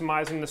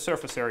maximizing the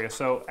surface area.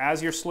 So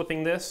as you're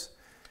slipping this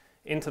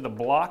into the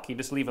block, you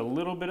just leave a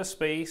little bit of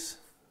space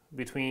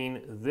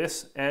between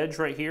this edge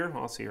right here,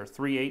 I'll see here,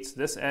 3/8,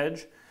 this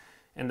edge,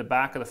 and the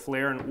back of the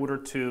flare in order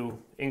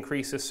to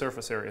increase this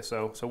surface area.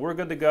 So we're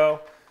good to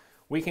go.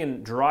 We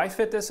can dry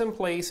fit this in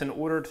place in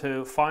order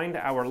to find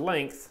our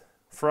length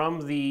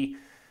from the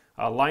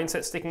line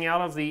set sticking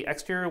out of the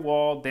exterior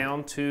wall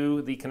down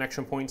to the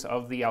connection points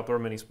of the outdoor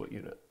mini split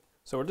unit.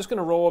 So we're just going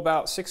to roll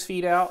about 6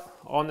 feet out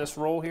on this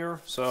roll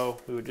here. So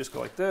we would just go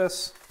like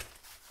this.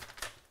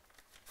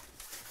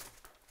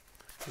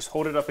 Just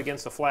hold it up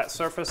against a flat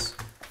surface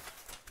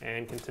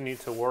and continue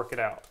to work it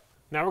out.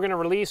 Now we're going to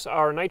release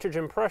our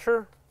nitrogen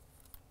pressure.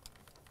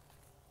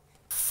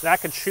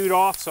 That could shoot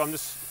off, so I'm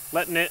just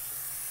letting it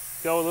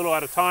go a little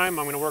at a time.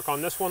 I'm going to work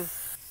on this one.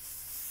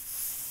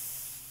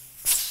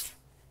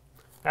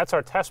 That's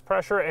our test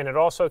pressure, and it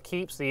also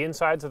keeps the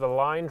insides of the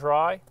line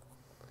dry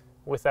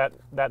with that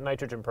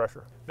nitrogen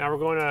pressure. Now we're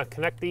going to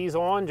connect these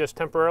on just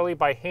temporarily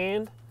by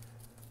hand,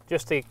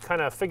 just to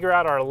kind of figure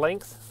out our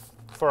length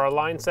for our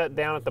line set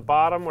down at the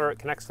bottom where it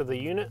connects to the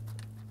unit.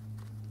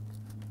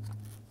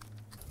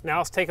 Now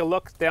let's take a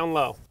look down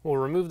low. We'll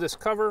remove this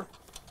cover.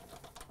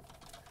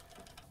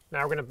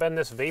 Now we're going to bend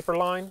this vapor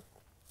line.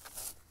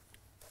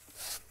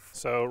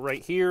 So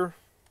right here.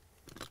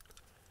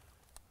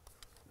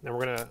 Then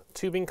we're going to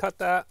tubing cut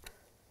that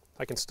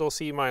I can still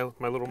see my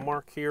little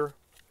mark here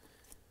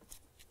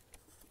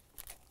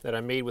that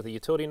I made with a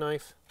utility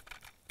knife.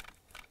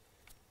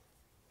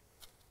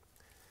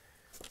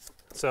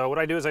 So what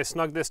I do is I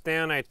snug this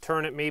down, I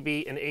turn it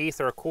maybe an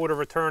eighth or a quarter of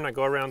a turn, I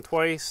go around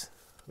twice,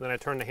 then I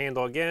turn the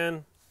handle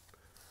again.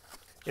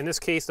 In this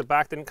case, the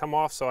back didn't come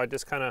off, so I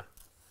just kind of,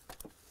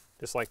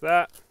 just like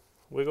that,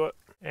 wiggle it.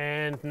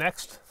 And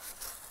next,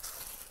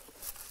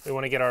 we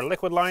want to get our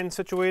liquid line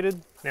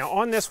situated. Now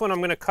on this one, I'm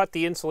going to cut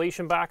the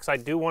insulation back, because I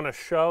do want to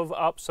shove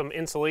up some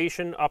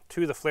insulation up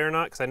to the flare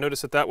nut, because I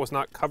noticed that that was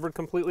not covered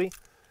completely.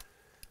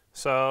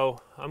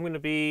 So I'm going to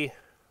be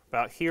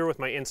about here with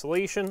my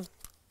insulation.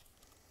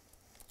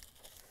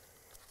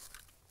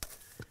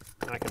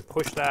 And I can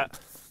push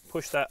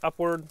that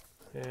upward.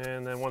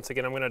 And then once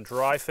again, I'm going to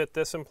dry fit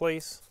this in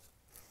place.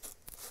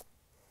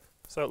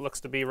 So it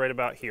looks to be right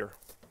about here.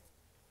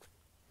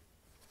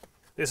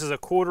 This is a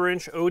 1/4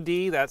 inch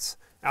OD, that's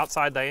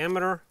outside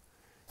diameter.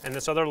 And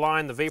this other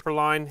line, the vapor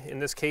line, in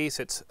this case,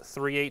 it's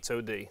 3/8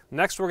 OD.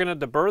 Next, we're going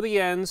to deburr the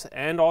ends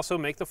and also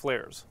make the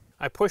flares.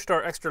 I pushed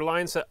our extra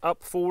line set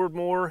up forward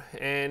more,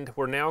 and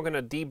we're now going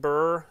to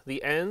deburr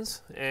the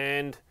ends.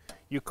 And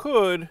you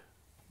could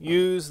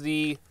use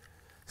the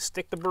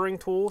stick deburring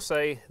tool,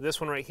 say this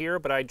one right here,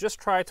 but I just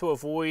try to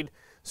avoid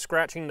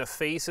scratching the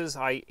faces.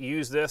 I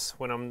use this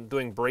when I'm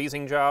doing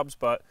brazing jobs,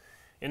 but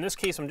in this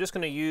case I'm just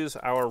going to use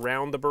our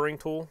round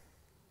deburring tool.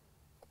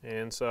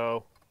 And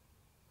so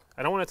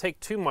I don't want to take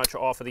too much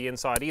off of the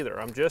inside either.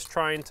 I'm just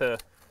trying to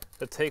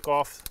take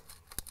off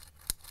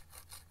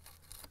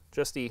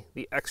just the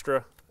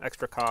extra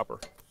copper.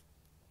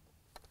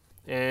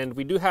 And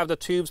we do have the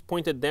tubes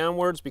pointed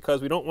downwards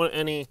because we don't want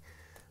any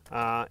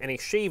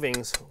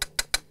shavings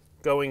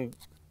going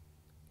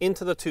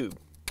into the tube.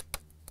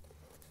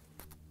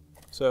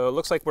 So it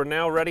looks like we're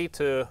now ready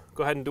to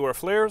go ahead and do our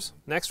flares.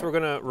 Next, we're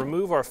going to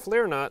remove our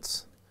flare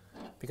nuts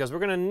because we're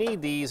going to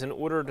need these in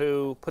order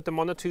to put them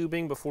on the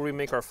tubing before we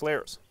make our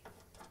flares.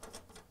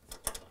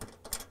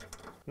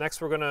 Next,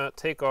 we're going to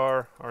take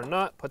our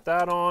nut, put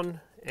that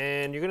on,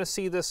 and you're going to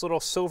see this little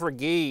silver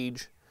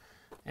gauge,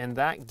 and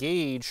that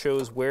gauge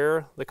shows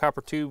where the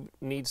copper tube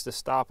needs to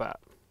stop at.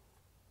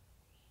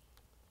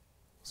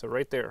 So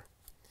right there.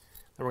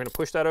 Then we're going to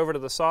push that over to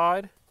the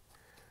side.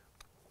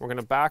 We're going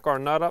to back our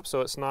nut up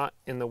so it's not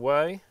in the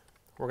way.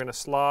 We're going to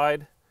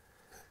slide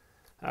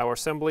our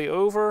assembly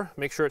over,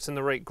 make sure it's in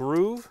the right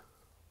groove.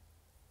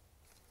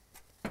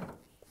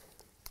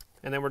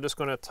 And then we're just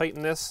going to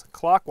tighten this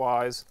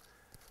clockwise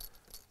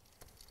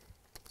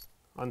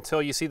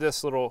until you see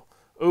this little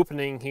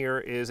opening here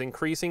is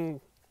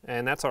increasing,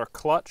 and that's our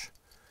clutch.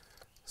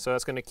 So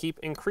it's going to keep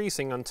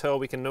increasing until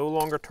we can no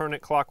longer turn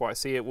it clockwise.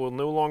 See, it will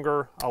no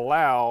longer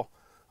allow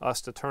us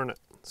to turn it.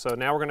 So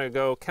now we're going to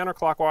go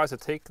counterclockwise to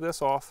take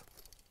this off.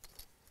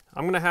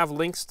 I'm going to have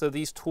links to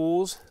these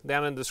tools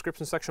down in the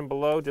description section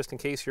below, just in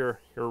case you're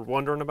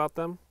wondering about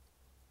them.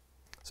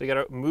 So you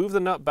got to move the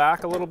nut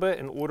back a little bit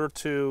in order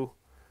to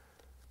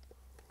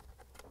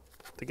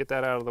get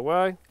that out of the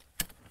way.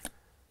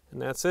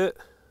 And that's it.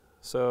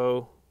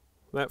 So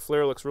that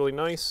flare looks really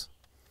nice.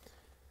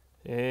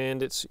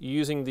 And it's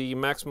using the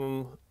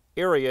maximum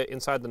area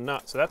inside the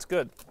nut, so that's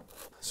good.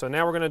 So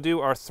now we're going to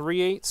do our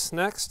 3/8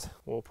 next.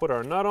 We'll put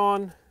our nut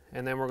on,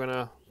 and then we're going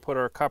to put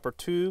our copper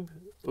tube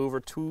over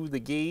to the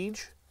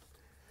gauge.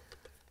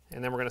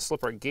 And then we're going to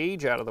slip our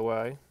gauge out of the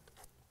way.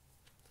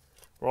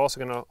 We're also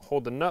going to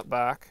hold the nut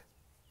back.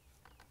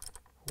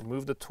 We'll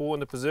move the tool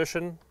into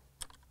position.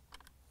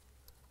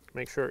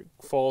 Make sure it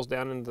falls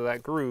down into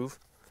that groove.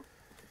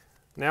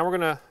 Now we're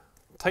going to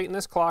tighten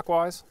this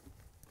clockwise.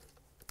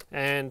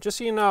 And just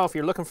so you know, if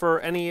you're looking for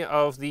any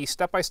of the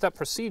step-by-step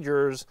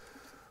procedures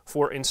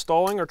for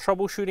installing or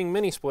troubleshooting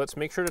mini splits,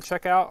 make sure to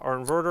check out our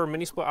inverter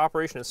mini split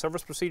operation and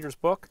service procedures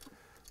book.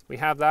 We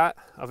have that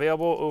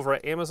available over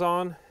at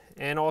Amazon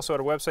and also at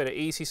our website at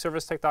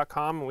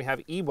acservicetech.com, and we have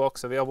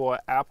ebooks available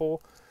at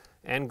Apple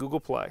and Google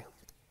Play.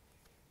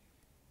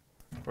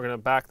 We're going to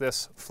back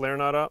this flare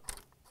nut up.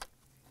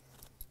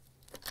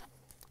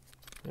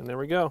 And there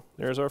we go.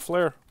 There's our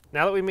flare.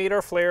 Now that we made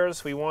our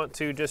flares, we want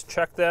to just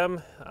check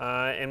them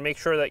and make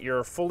sure that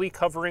you're fully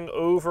covering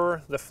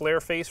over the flare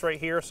face right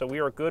here. So we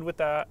are good with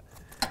that.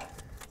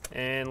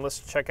 And let's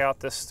check out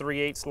this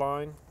 3/8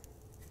 line.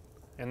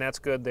 And that's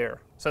good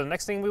there. So the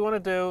next thing we want to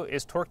do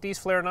is torque these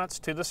flare nuts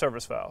to the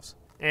service valves.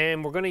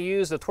 And we're going to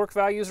use the torque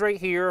values right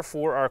here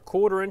for our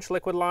 1/4 inch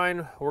liquid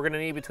line. We're going to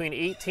need between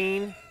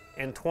 18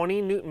 and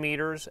 20 Newton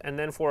meters. And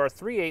then for our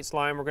 3/8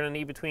 line, we're going to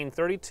need between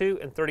 32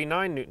 and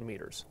 39 Newton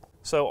meters.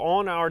 So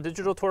on our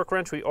digital torque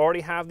wrench, we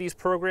already have these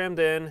programmed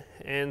in,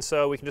 and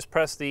so we can just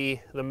press the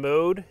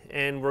mode,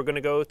 and we're going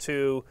to go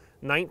to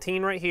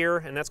 19 right here,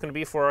 and that's going to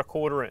be for our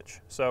 1/4 inch.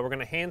 So we're going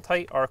to hand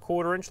tight our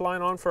 1/4 inch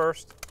line on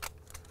first.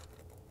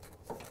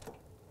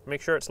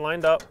 Make sure it's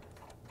lined up.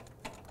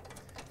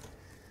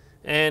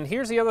 And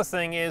here's the other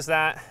thing is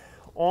that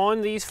on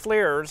these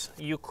flares,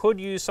 you could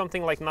use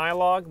something like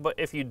Nylog, but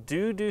if you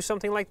do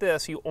something like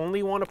this, you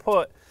only want to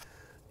put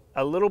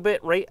a little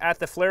bit right at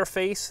the flare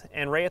face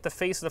and right at the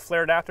face of the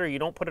flare adapter. You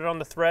don't put it on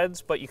the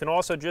threads, but you can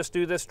also just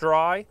do this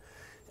dry.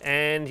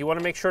 And you want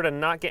to make sure to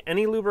not get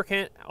any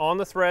lubricant on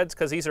the threads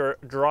because these are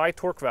dry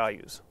torque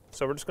values.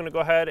 So we're just going to go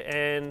ahead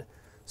and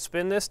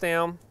spin this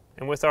down.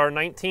 And with our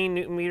 19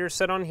 Newton meters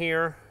set on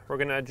here, we're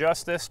going to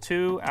adjust this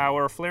to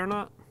our flare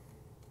nut.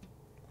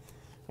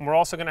 And we're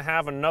also going to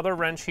have another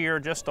wrench here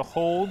just to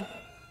hold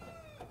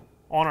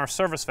on our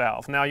service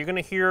valve. Now you're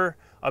going to hear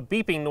a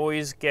beeping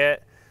noise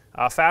get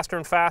faster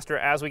and faster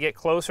as we get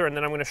closer, and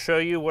then I'm going to show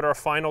you what our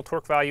final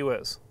torque value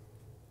is.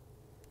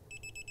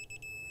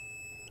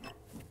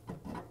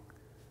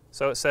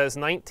 So it says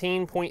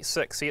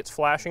 19.6. See, it's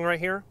flashing right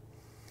here.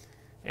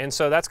 And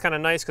so that's kind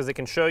of nice because it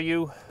can show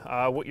you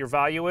what your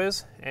value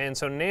is. And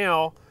so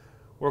now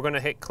we're going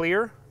to hit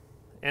clear,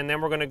 and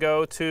then we're going to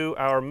go to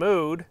our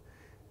mode,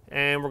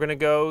 and we're going to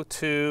go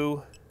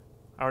to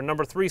our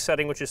number 3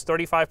 setting, which is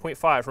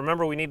 35.5.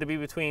 Remember, we need to be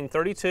between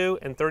 32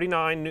 and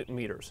 39 Newton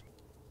meters.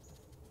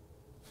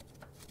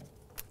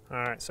 All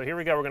right, so here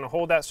we go. We're going to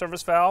hold that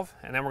service valve,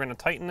 and then we're going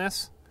to tighten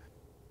this.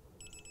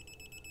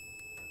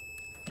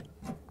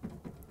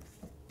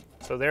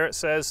 So there it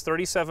says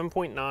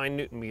 37.9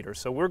 Newton meters.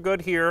 So we're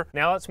good here.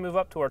 Now let's move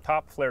up to our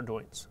top flare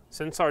joints.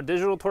 Since our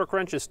digital torque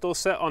wrench is still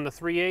set on the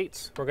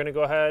 3/8, we're going to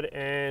go ahead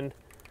and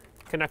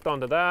connect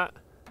onto that.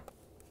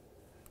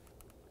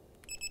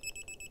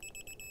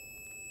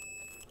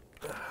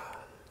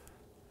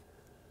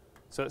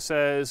 So it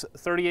says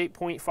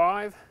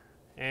 38.5,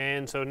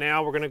 and so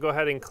now we're going to go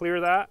ahead and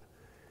clear that,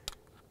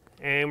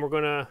 and we're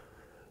going to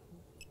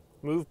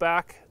move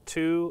back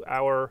to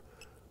our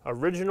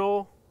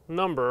original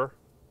number,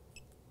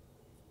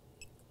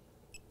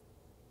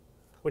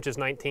 which is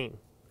 19.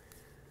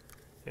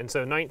 And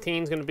so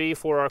 19 is going to be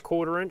for our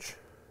 1/4 inch.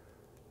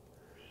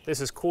 This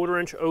is 1/4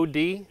 inch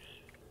OD.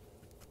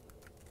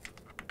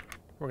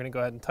 We're going to go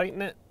ahead and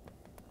tighten it.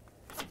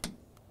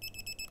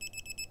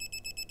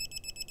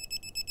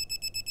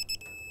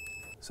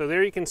 So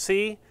there you can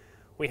see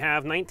we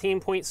have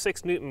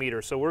 19.6 Newton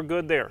meters, so we're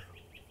good there.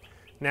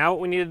 Now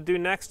what we need to do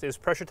next is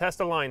pressure test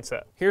the line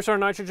set. Here's our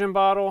nitrogen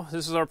bottle.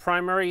 This is our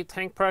primary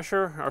tank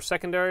pressure, our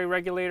secondary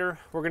regulator.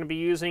 We're going to be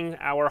using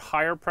our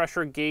higher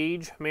pressure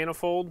gauge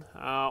manifold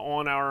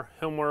on our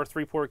Hilmer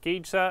 3-port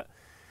gauge set.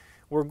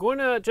 We're going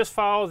to just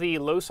follow the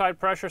low side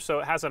pressure, so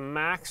it has a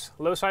max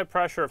low side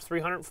pressure of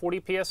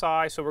 340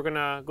 psi, so we're going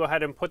to go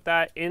ahead and put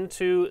that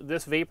into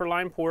this vapor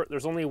line port.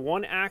 There's only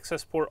one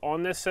access port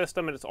on this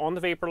system, and it's on the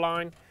vapor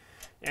line.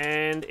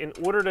 And in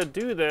order to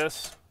do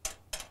this,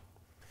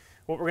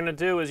 what we're going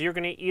to do is you're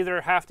going to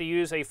either have to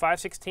use a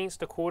 5/16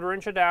 to 1/4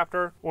 inch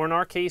adapter, or in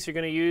our case, you're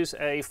going to use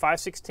a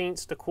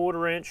 5/16 to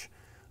 1/4 inch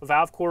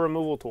valve core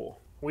removal tool.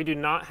 We do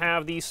not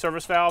have these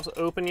service valves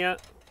open yet.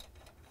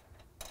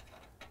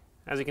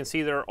 As you can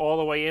see, they're all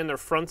the way in. They're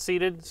front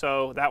seated,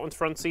 so that one's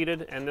front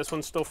seated, and this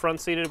one's still front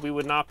seated. We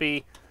would not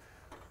be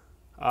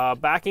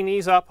backing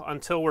these up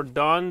until we're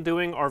done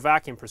doing our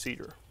vacuum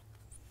procedure.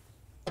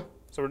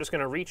 So we're just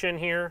going to reach in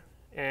here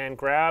and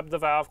grab the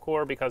valve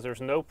core because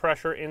there's no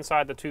pressure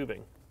inside the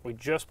tubing. We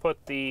just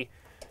put the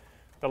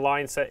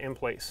line set in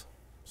place.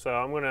 So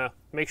I'm going to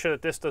make sure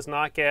that this does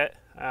not get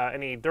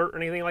any dirt or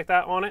anything like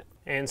that on it.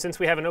 And since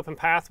we have an open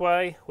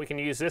pathway, we can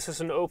use this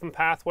as an open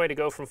pathway to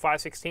go from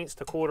 5/16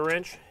 to 1/4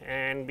 inch.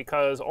 And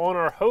because on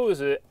our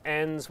hose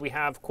ends, we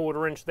have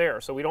 1/4 inch there.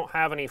 So we don't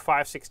have any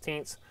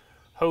 5/16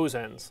 hose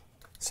ends.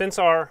 Since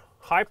our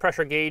high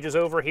pressure gauge is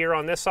over here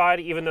on this side,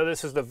 even though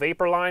this is the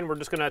vapor line, we're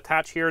just going to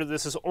attach here.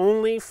 This is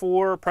only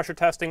for pressure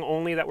testing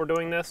only that we're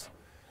doing this.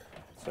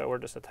 So we're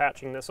just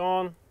attaching this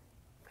on.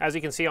 As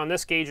you can see on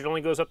this gauge, it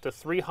only goes up to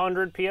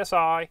 300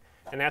 psi,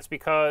 and that's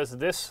because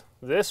this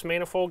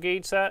manifold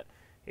gauge set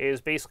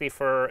is basically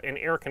for an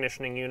air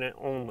conditioning unit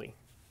only.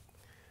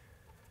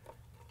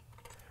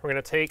 We're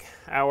going to take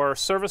our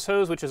service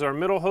hose, which is our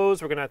middle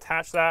hose, we're going to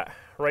attach that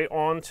right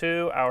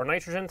onto our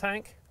nitrogen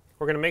tank.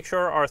 We're going to make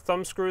sure our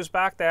thumb screw is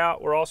backed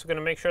out. We're also going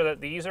to make sure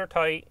that these are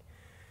tight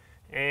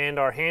and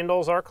our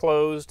handles are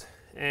closed.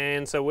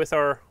 And so with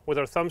our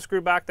thumb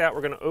screw backed out,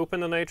 we're going to open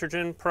the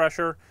nitrogen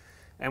pressure,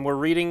 and we're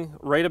reading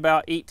right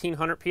about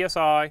 1800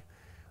 psi.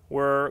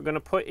 We're going to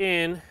put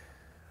in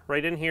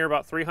right in here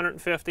about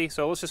 350.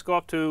 So let's just go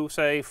up to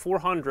say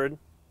 400.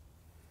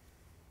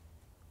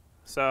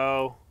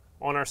 So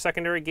on our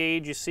secondary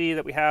gauge, you see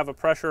that we have a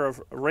pressure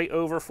of right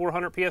over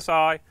 400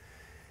 psi.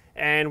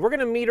 And we're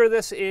going to meter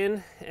this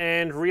in,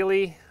 and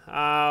really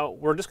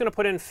we're just going to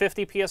put in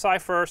 50 psi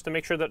first to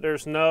make sure that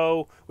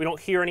we don't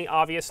hear any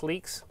obvious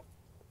leaks.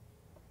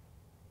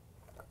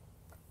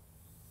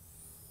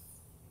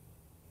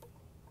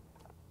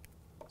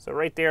 So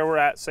right there we're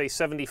at, say,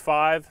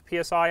 75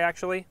 psi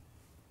actually.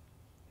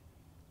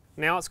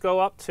 Now let's go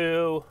up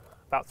to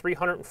about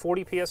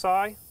 340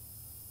 psi.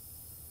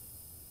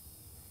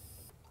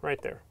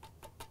 Right there.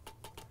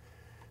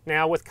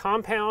 Now with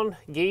compound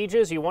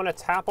gauges, you want to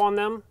tap on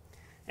them.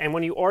 And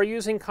when you are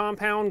using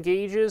compound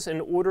gauges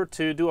in order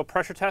to do a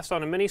pressure test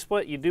on a mini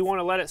split, you do want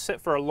to let it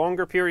sit for a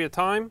longer period of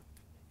time.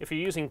 If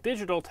you're using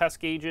digital test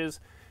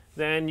gauges,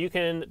 then you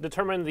can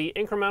determine the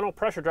incremental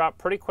pressure drop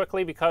pretty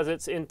quickly because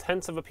it's in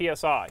tenths of a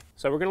PSI.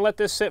 So we're going to let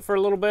this sit for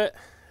a little bit,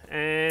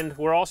 and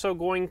we're also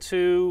going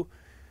to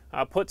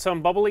put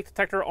some bubble leak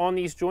detector on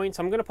these joints.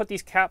 I'm going to put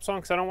these caps on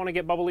because I don't want to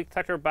get bubble leak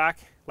detector back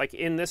like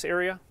in this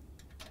area.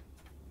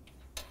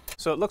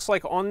 So it looks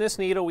like on this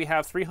needle we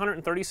have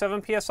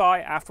 337 PSI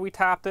after we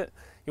tapped it.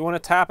 You want to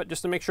tap it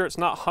just to make sure it's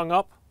not hung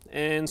up.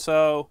 And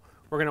so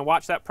we're going to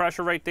watch that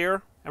pressure right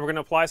there, and we're going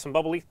to apply some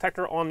bubble leak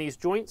detector on these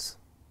joints.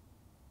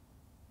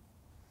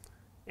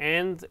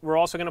 And we're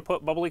also going to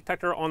put bubble leak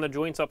detector on the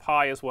joints up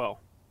high as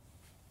well.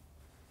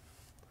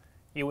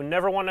 You would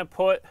never want to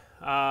put,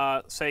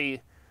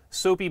 say,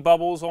 soapy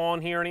bubbles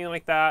on here or anything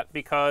like that,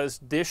 because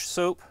dish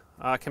soap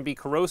can be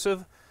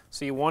corrosive.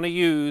 So you want to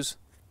use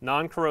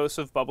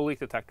non-corrosive bubble leak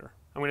detector.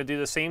 I'm going to do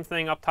the same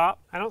thing up top.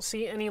 I don't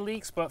see any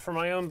leaks, but for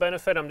my own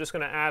benefit, I'm just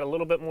going to add a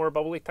little bit more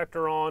bubble leak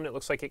detector on. It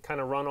looks like it kind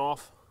of run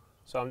off.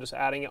 So I'm just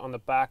adding it on the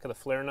back of the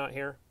flare nut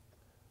here.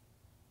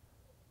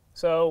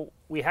 So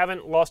we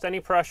haven't lost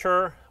any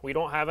pressure. We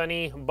don't have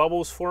any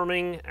bubbles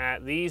forming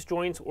at these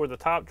joints or the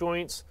top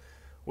joints.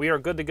 We are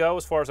good to go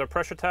as far as our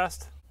pressure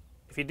test.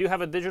 If you do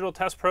have a digital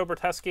test probe or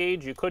test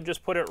gauge, you could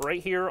just put it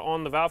right here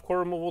on the valve core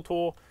removal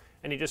tool,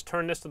 and you just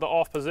turn this to the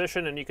off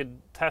position and you could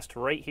test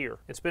right here.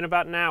 It's been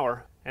about an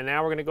hour, and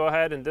now we're going to go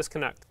ahead and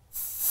disconnect.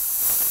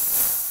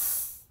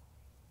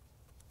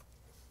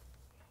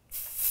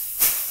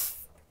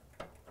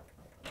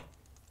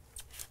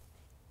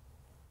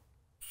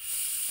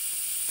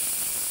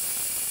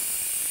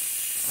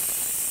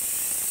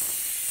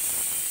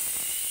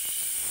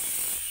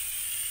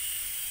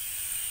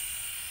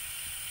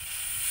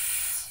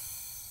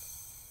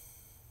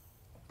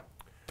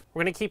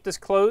 We're going to keep this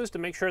closed to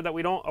make sure that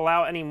we don't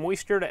allow any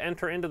moisture to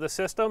enter into the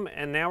system,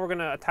 and now we're going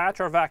to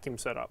attach our vacuum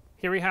setup.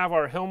 Here we have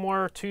our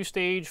Hilmor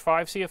 2-stage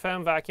 5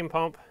 CFM vacuum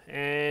pump,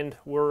 and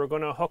we're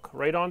going to hook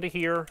right onto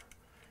here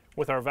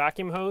with our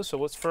vacuum hose. So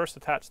let's first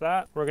attach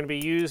that. We're going to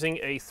be using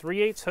a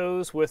 3/8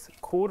 hose with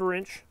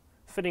 1/4-inch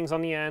fittings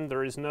on the end.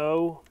 There is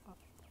no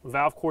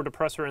valve core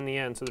depressor in the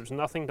end, so there's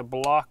nothing to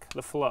block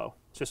the flow.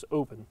 It's just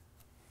open.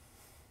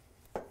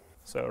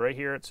 So right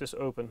here it's just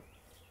open.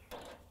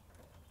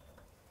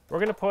 We're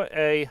going to put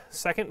a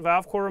second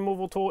valve core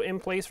removal tool in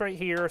place right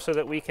here so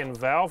that we can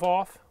valve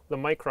off the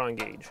micron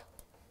gauge.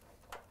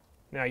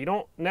 Now you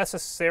don't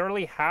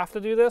necessarily have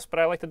to do this, but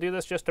I like to do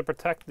this just to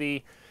protect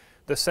the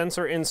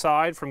sensor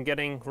inside from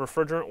getting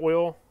refrigerant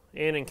oil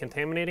in and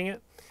contaminating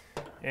it.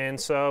 And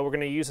so we're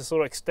going to use this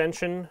little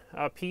extension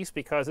piece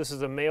because this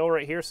is a male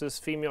right here, so this is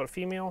female to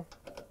female.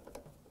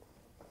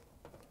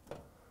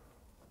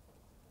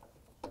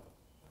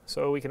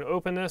 So we can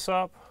open this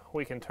up,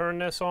 we can turn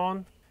this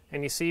on,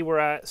 and you see we're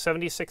at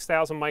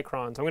 76,000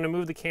 microns. I'm going to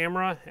move the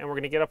camera and we're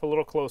going to get up a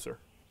little closer.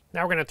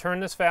 Now we're going to turn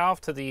this valve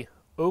to the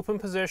open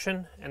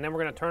position, and then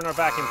we're going to turn our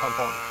vacuum pump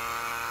on.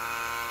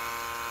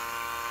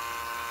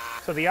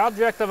 So the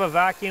object of a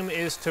vacuum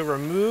is to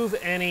remove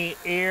any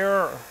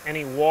air,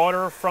 any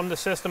water from the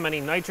system,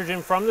 any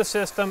nitrogen from the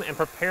system, and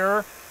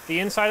prepare the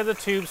inside of the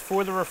tubes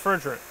for the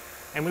refrigerant.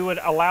 And we would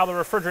allow the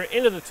refrigerant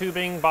into the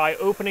tubing by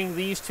opening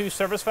these two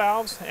service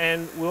valves,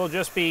 and we'll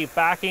just be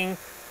backing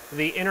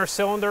the inner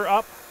cylinder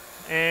up,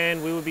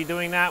 and we would be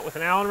doing that with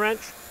an Allen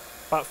wrench.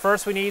 But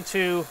first we need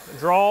to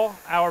draw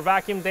our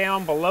vacuum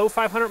down below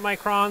 500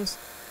 microns,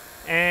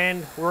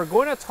 and we're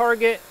going to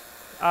target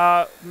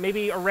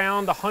maybe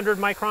around 100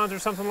 microns or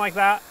something like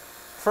that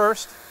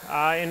first,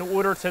 in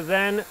order to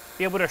then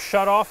be able to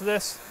shut off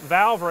this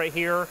valve right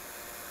here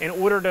in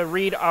order to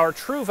read our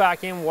true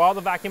vacuum while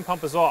the vacuum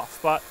pump is off.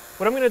 But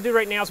what I'm going to do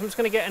right now is I'm just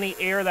going to get any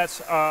air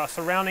that's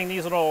surrounding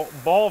these little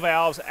ball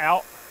valves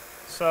out.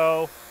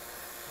 So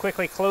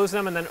quickly close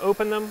them and then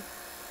open them.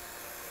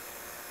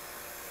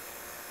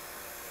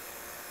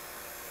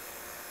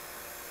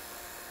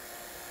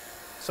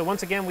 So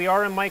once again, we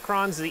are in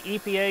microns. The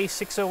EPA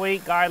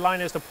 608 guideline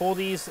is to pull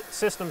these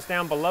systems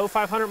down below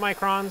 500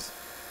 microns,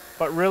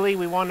 but really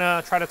we want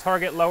to try to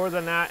target lower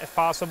than that if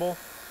possible.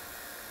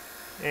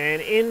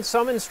 And in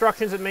some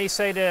instructions it may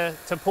say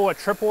to pull a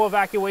triple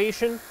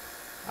evacuation,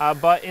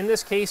 but in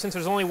this case, since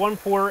there's only one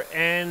port,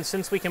 and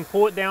since we can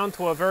pull it down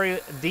to a very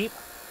deep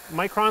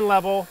micron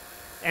level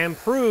and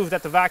prove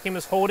that the vacuum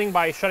is holding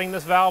by shutting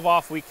this valve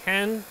off, we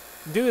can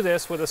do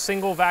this with a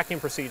single vacuum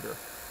procedure.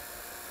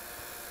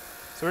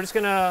 So we're just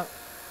going to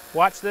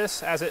watch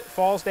this as it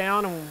falls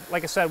down, and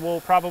like I said,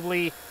 we'll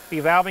probably be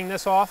valving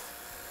this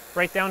off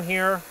right down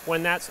here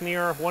when that's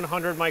near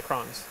 100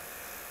 microns.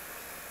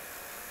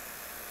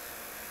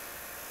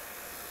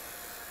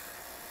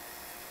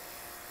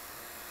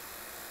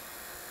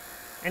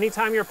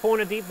 Anytime you're pulling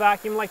a deep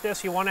vacuum like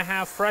this, you want to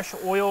have fresh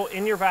oil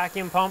in your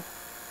vacuum pump.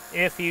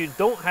 If you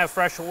don't have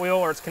fresh oil,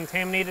 or it's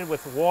contaminated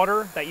with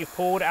water that you've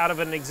pulled out of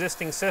an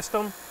existing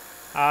system,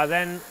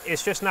 then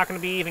it's just not going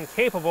to be even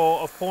capable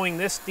of pulling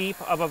this deep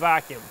of a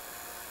vacuum.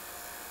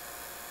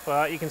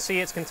 But you can see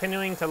it's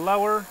continuing to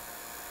lower.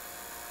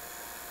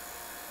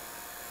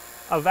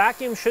 A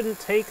vacuum shouldn't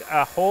take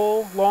a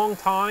whole long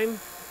time,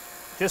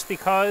 just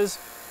because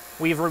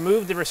We've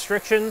removed the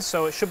restrictions,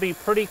 so it should be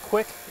pretty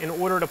quick in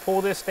order to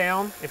pull this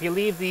down. If you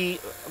leave the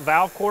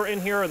valve core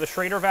in here, or the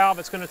Schrader valve,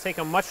 it's going to take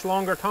a much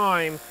longer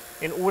time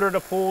in order to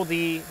pull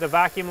the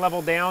vacuum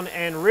level down,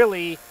 and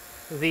really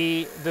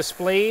the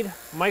displayed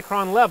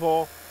micron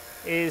level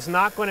is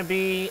not going to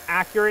be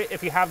accurate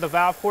if you have the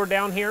valve core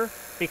down here,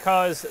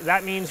 because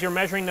that means you're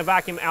measuring the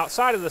vacuum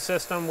outside of the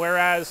system,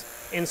 whereas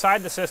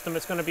inside the system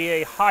it's going to be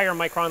a higher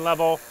micron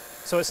level,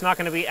 so it's not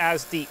going to be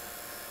as deep.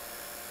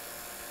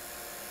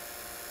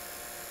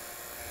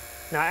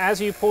 Now,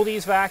 as you pull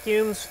these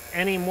vacuums,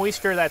 any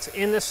moisture that's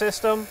in the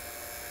system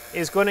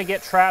is going to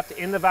get trapped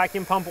in the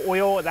vacuum pump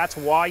oil. That's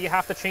why you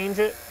have to change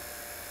it.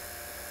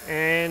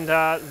 And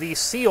the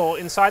seal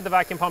inside the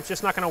vacuum pump is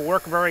just not going to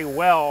work very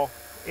well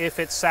if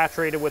it's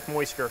saturated with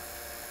moisture.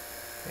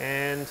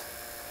 And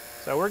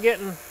so we're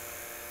getting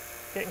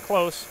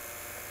close.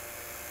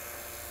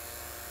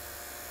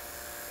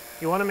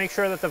 You want to make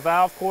sure that the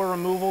valve core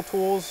removal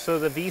tools, so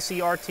the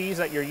VCRTs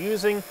that you're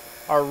using,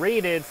 are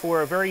rated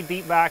for a very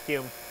deep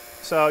vacuum.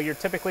 So you're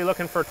typically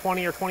looking for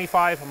 20 or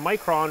 25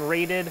 micron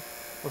rated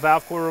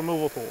valve core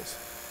removal tools.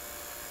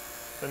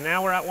 So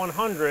now we're at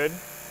 100.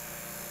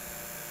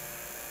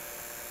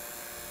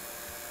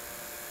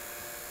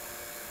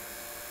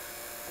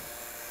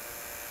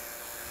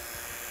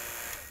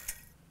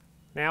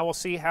 Now we'll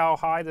see how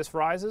high this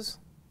rises.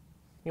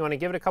 You want to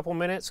give it a couple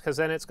minutes, because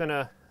then it's going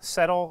to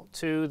settle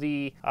to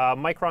the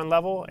micron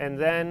level, and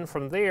then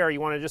from there you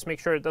want to just make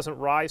sure it doesn't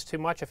rise too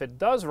much. If it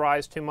does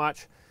rise too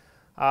much,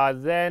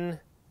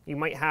 then you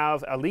might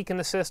have a leak in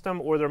the system,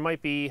 or there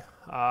might be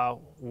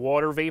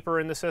water vapor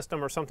in the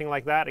system or something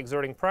like that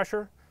exerting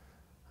pressure.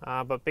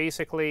 But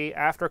basically,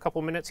 after a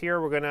couple minutes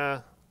here, we're going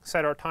to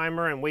set our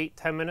timer and wait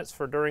 10 minutes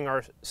for during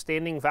our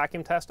standing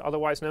vacuum test,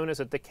 otherwise known as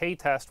a decay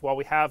test, while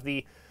we have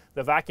the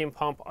vacuum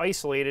pump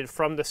isolated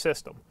from the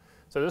system.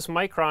 So this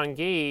micron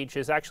gauge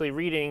is actually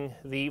reading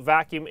the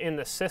vacuum in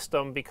the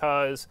system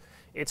because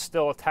it's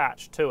still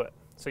attached to it.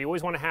 So you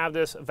always want to have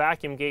this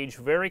vacuum gauge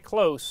very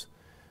close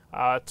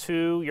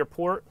to your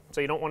port, so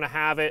you don't want to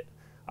have a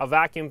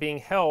vacuum being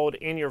held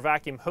in your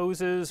vacuum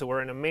hoses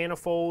or in a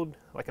manifold,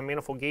 like a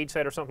manifold gauge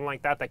set or something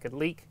like that, that could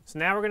leak. So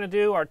now we're going to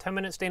do our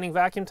 10-minute standing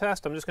vacuum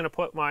test. I'm just going to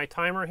put my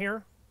timer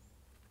here.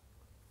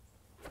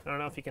 I don't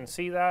know if you can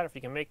see that, if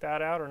you can make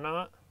that out or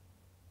not.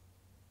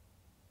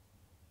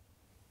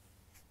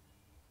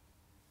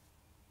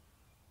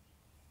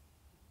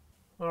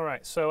 All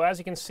right, so as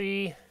you can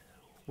see,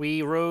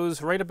 we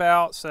rose right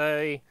about,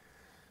 say,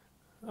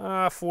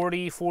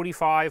 40,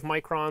 45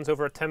 microns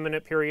over a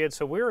 10-minute period,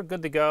 so we're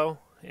good to go.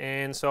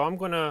 And so I'm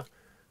going to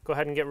go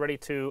ahead and get ready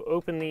to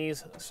open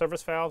these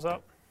service valves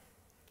up.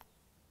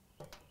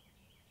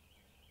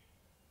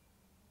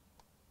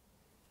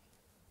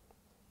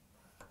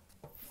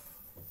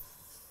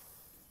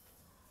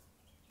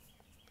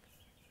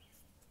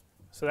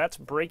 So that's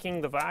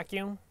breaking the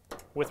vacuum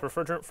with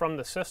refrigerant from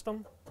the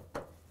system.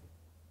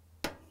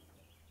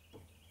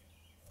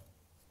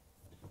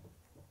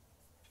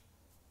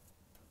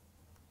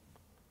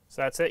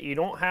 So that's it. You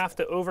don't have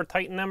to over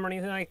tighten them or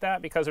anything like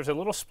that, because there's a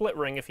little split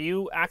ring. If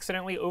you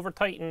accidentally over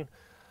tighten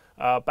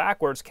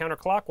backwards,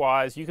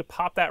 counterclockwise, you could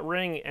pop that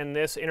ring and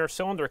this inner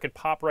cylinder could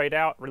pop right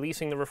out,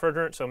 releasing the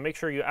refrigerant. So make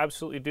sure you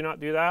absolutely do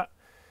not do that.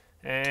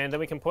 And then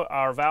we can put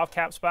our valve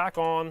caps back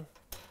on,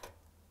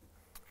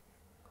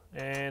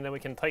 and then we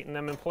can tighten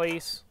them in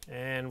place.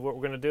 And what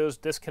we're going to do is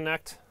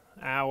disconnect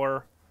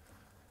our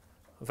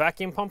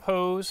vacuum pump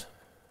hose.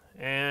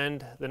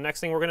 And the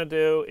next thing we're going to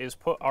do is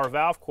put our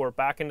valve core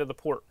back into the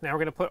port. Now we're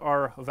going to put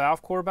our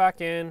valve core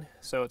back in.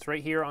 So it's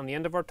right here on the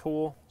end of our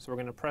tool. So we're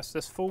going to press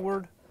this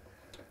forward.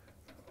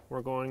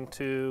 We're going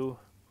to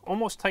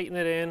almost tighten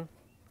it in.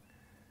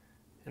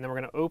 And then we're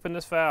going to open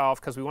this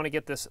valve because we want to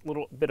get this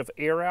little bit of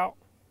air out.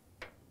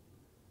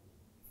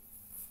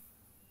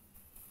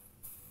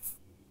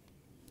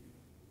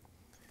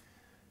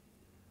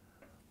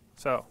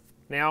 So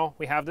now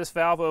we have this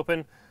valve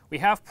open. We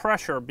have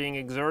pressure being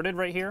exerted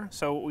right here,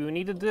 so what we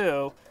need to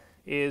do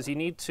is you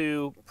need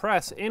to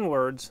press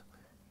inwards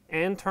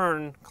and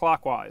turn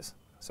clockwise.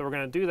 So we're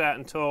going to do that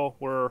until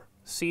we're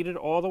seated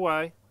all the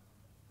way.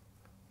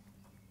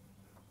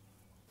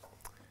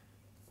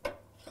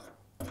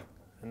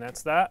 And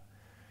that's that.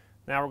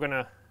 Now we're going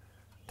to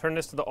turn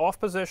this to the off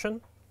position.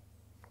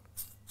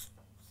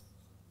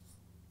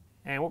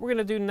 And what we're going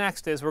to do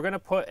next is we're going to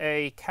put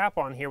a cap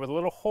on here with a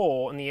little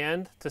hole in the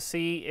end to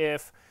see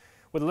if,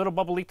 with a little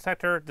bubble leak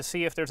detector, to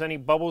see if there's any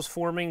bubbles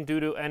forming due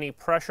to any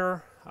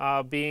pressure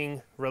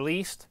being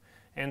released.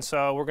 And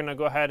so we're going to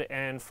go ahead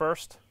and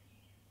first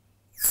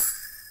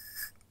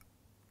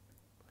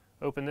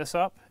open this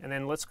up, and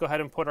then let's go ahead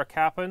and put our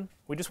cap in.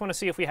 We just want to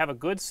see if we have a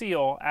good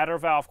seal at our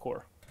valve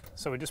core.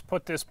 So we just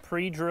put this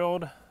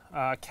pre-drilled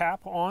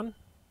cap on.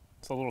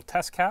 It's a little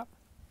test cap.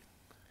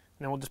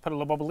 And then we'll just put a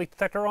little bubble leak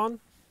detector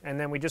on, and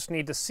then we just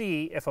need to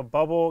see if a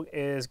bubble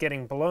is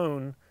getting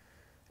blown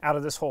out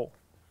of this hole.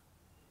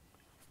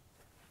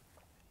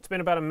 It's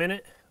been about a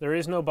minute. There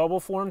is no bubble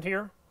formed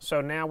here. So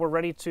now we're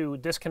ready to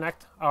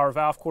disconnect our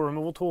valve core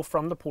removal tool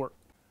from the port.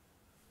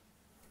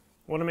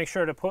 want to make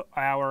sure to put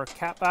our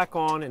cap back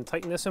on and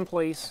tighten this in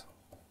place.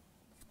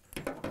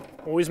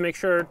 Always make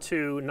sure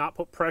to not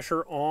put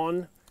pressure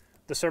on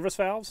the service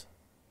valves.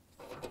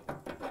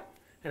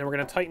 And then we're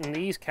going to tighten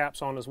these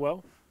caps on as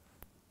well.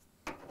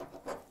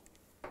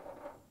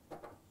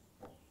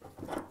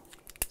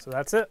 So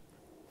that's it.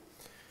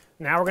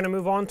 Now we're going to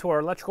move on to our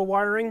electrical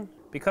wiring.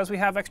 Because we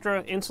have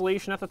extra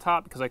insulation at the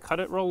top, because I cut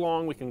it real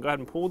long, we can go ahead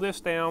and pull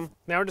this down.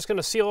 Now we're just going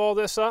to seal all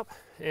this up.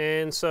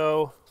 And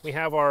so we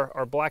have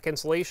our black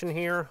insulation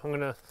here. I'm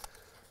going to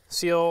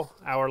seal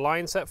our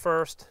line set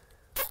first.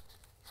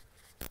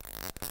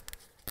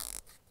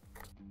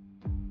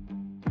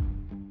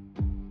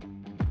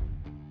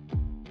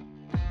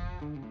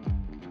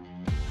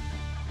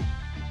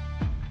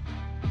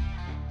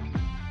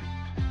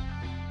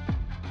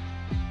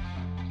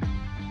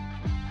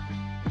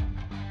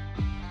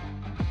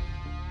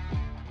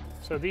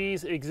 So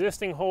these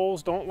existing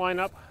holes don't line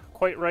up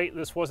quite right.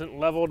 This wasn't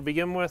level to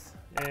begin with,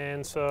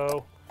 and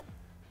so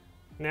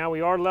now we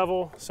are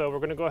level. So we're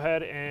going to go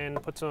ahead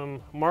and put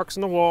some marks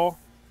in the wall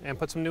and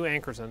put some new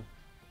anchors in.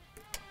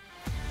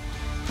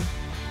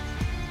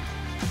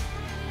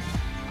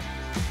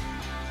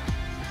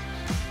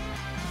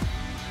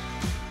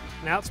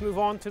 Now let's move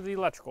on to the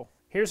electrical.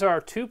 Here's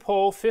our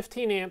 2-pole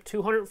 15 amp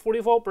 240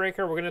 volt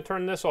breaker. We're going to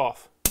turn this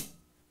off.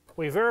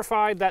 We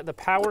verified that the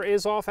power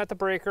is off at the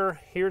breaker.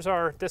 Here's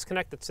our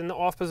disconnect that's in the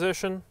off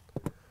position.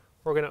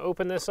 We're going to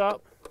open this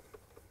up.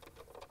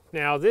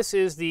 Now this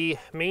is the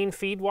main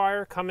feed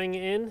wire coming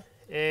in,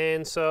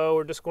 and so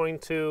we're just going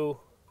to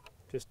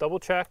double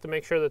check to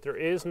make sure that there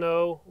is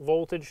no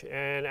voltage,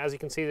 and as you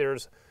can see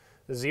there's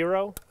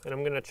 0, and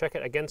I'm going to check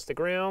it against the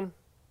ground,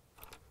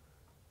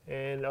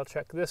 and I'll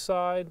check this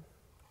side.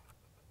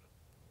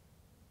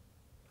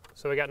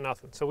 So we got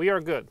nothing. So we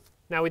are good.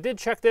 Now we did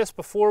check this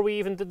before we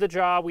even did the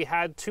job. We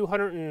had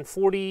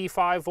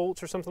 245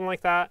 volts or something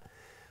like that.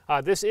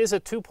 This is a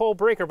 2-pole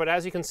breaker, but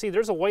as you can see,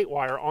 there's a white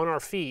wire on our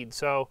feed.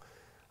 So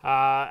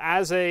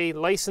as a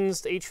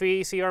licensed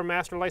HVACR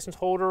master license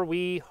holder,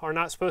 we are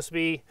not supposed to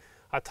be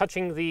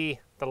touching the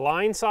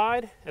line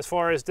side as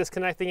far as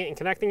disconnecting it and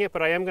connecting it,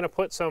 but I am going to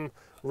put some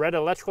red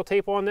electrical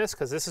tape on this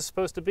because this is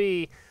supposed to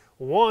be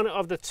one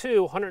of the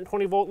two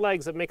 120 volt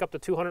legs that make up the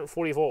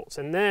 240 volts.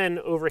 And then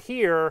over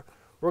here,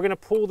 we're going to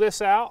pull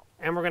this out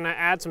and we're going to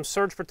add some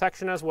surge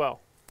protection as well.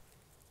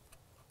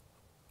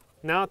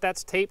 Now that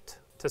that's taped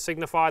to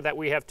signify that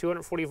we have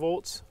 240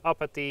 volts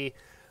up at the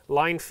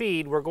line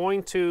feed, we're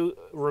going to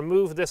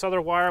remove this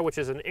other wire, which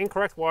is an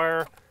incorrect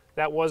wire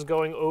that was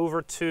going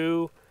over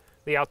to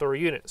the outdoor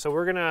unit. So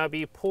we're going to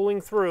be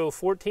pulling through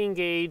 14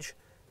 gauge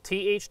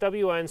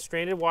THWN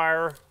stranded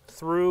wire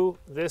through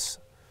this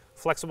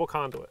flexible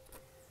conduit.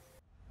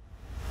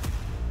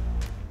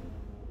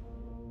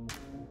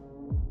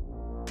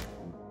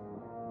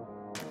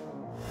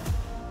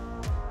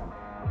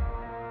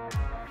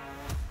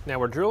 Now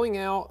we're drilling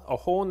out a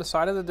hole in the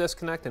side of the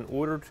disconnect in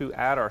order to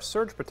add our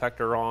surge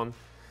protector on,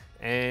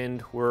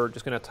 and we're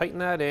just going to tighten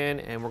that in,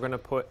 and we're going to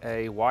put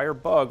a wire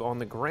bug on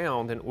the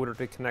ground in order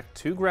to connect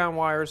 2 ground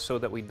wires so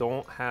that we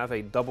don't have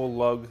a double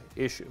lug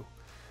issue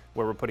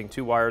where we're putting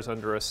 2 wires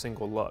under a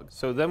single lug.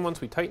 So then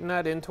once we tighten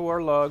that into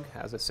our lug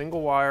as a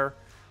single wire,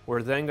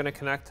 we're then going to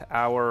connect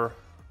our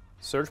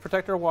surge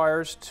protector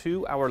wires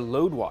to our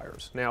load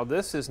wires. Now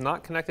this is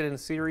not connected in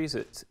series,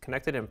 it's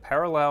connected in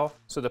parallel,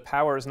 so the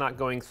power is not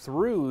going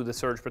through the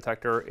surge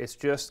protector, it's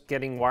just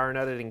getting wire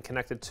netted and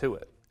connected to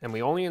it. And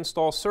we only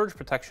install surge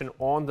protection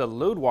on the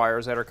load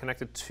wires that are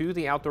connected to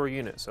the outdoor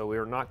unit, so we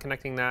are not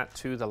connecting that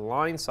to the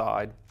line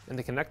side. And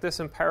to connect this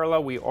in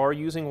parallel, we are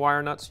using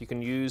wire nuts. You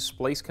can use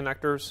splice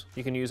connectors.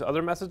 You can use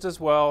other methods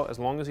as well, as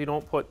long as you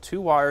don't put 2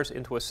 wires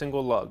into a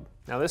single lug.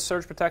 Now this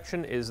surge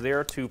protection is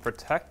there to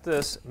protect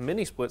this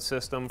mini split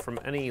system from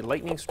any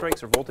lightning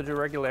strikes or voltage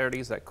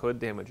irregularities that could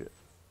damage it.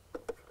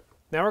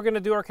 Now we're going to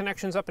do our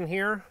connections up in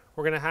here.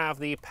 We're going to have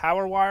the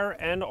power wire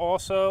and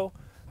also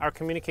our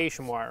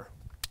communication wire.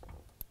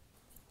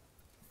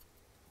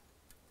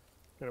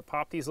 I'm going to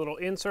pop these little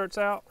inserts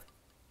out.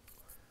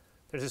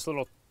 There's this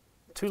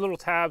 2 little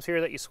tabs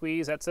here that you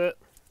squeeze, that's it.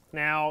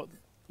 Now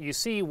you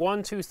see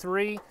 1, 2,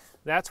 3,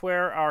 that's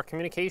where our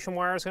communication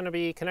wire is going to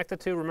be connected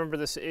to. Remember,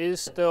 this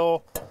is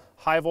still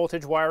high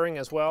voltage wiring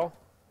as well.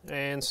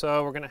 And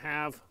so we're going to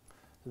have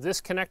this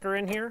connector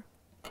in here.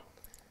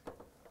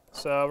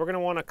 So we're going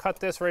to want to cut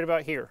this right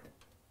about here.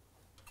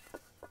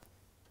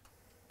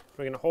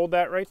 We're going to hold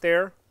that right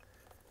there.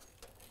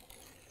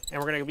 And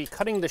we're going to be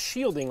cutting the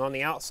shielding on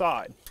the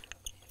outside.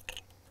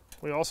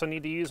 We also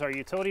need to use our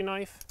utility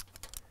knife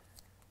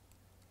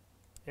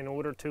in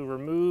order to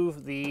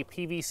remove the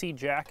PVC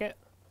jacket.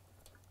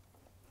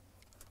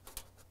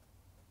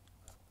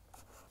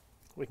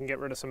 We can get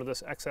rid of some of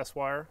this excess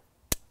wire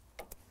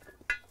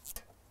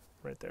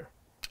right there.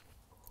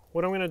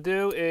 What I'm going to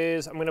do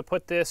is I'm going to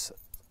put this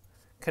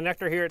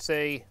connector here. It's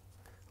a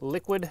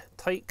liquid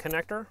tight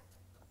connector.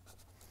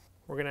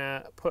 We're going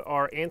to put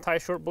our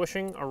anti-short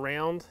bushing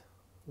around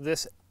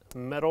this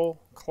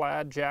metal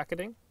clad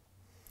jacketing.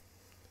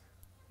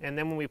 And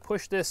then when we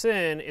push this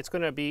in, it's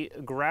going to be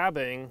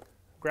grabbing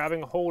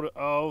grabbing a hold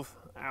of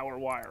our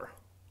wire.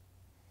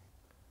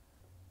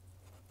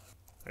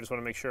 I just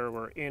want to make sure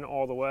we're in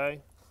all the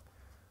way.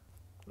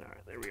 All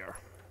right, there we are.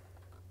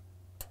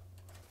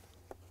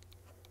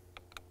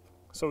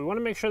 So we want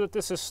to make sure that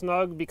this is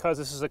snug because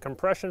this is a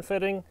compression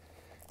fitting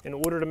in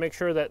order to make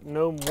sure that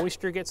no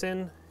moisture gets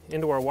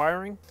into our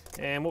wiring.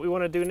 And what we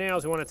want to do now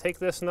is we want to take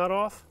this nut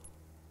off,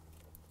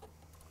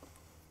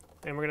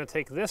 and we're going to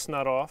take this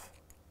nut off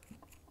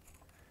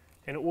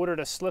in order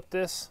to slip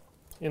this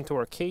into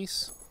our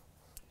case,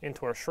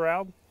 into our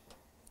shroud.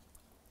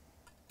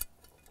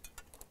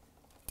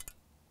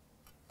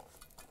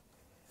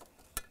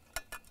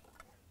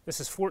 This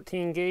is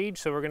 14 gauge,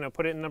 so we're going to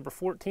put it in number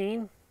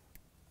 14.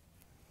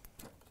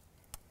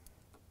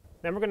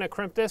 Then we're going to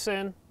crimp this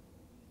in.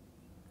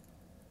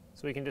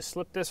 So we can just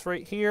slip this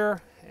right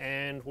here,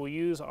 and we'll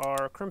use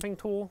our crimping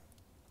tool.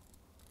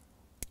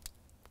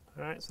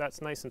 All right, so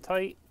that's nice and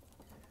tight.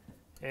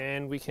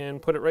 And we can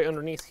put it right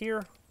underneath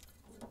here.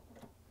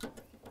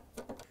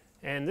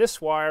 And this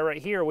wire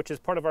right here, which is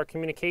part of our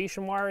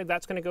communication wire,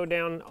 that's going to go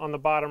down on the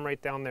bottom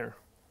right down there.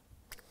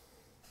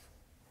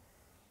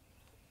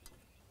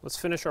 Let's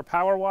finish our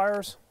power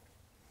wires.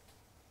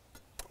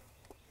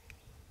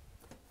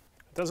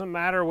 It doesn't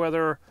matter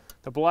whether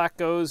the black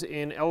goes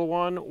in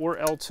L1 or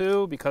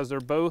L2 because they're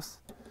both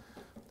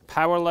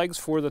power legs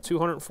for the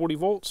 240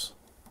 volts.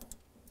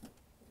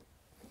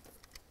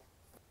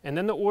 And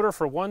then the order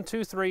for 1,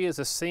 2, 3 is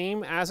the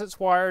same as it's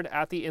wired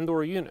at the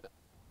indoor unit.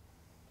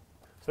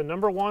 So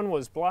number 1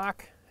 was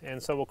black,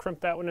 and so we'll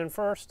crimp that one in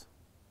first.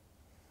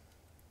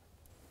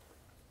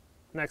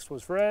 Next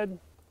was red.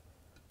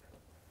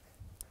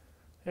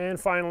 And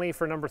finally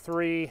for number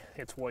 3,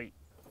 it's white.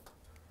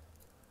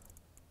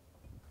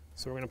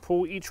 So we're going to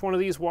pull each one of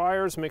these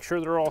wires, make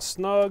sure they're all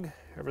snug,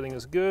 everything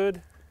is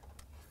good.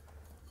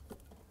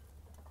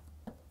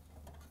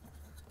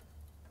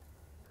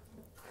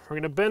 We're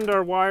going to bend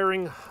our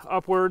wiring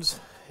upwards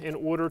in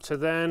order to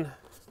then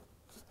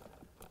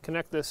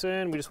connect this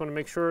in. We just want to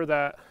make sure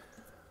that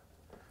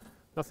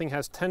nothing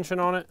has tension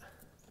on it.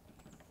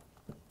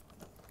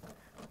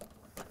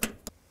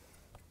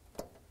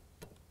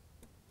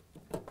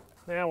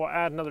 Now we'll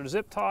add another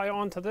zip tie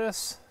onto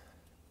this,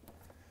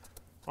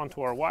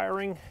 onto our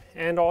wiring,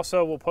 and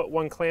also we'll put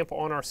one clamp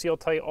on our seal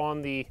tight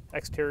on the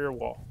exterior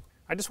wall.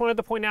 I just wanted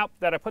to point out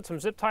that I put some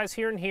zip ties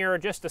here and here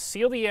just to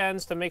seal the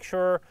ends to make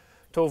sure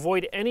to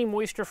avoid any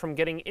moisture from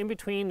getting in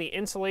between the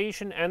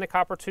insulation and the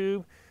copper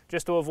tube,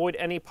 just to avoid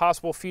any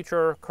possible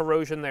future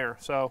corrosion there.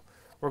 So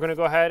we're going to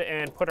go ahead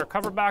and put our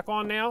cover back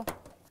on now.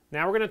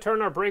 Now we're going to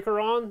turn our breaker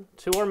on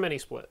to our mini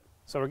split.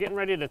 So we're getting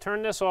ready to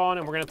turn this on,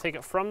 and we're going to take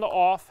it from the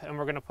off and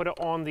we're going to put it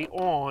on the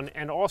on.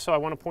 And also I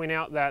want to point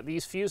out that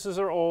these fuses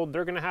are old.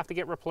 They're going to have to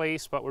get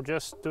replaced, but we're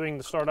just doing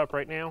the startup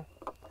right now.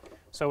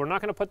 So we're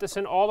not going to put this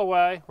in all the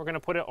way. We're going to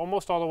put it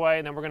almost all the way,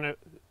 and then we're going to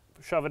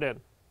shove it in.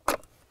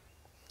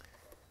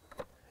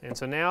 And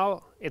so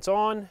now it's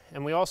on,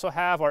 and we also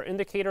have our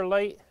indicator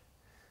light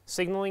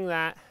signaling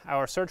that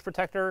our surge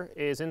protector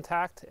is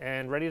intact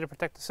and ready to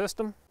protect the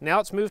system. Now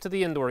let's move to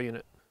the indoor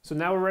unit. So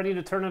now we're ready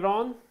to turn it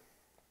on.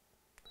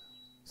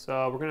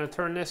 So we're going to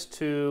turn this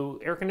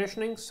to air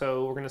conditioning.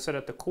 So we're going to set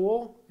it to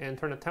cool and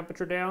turn the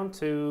temperature down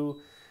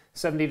to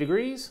 70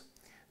 degrees.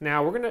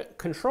 Now we're going to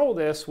control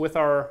this with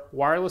our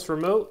wireless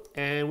remote,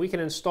 and we can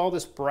install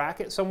this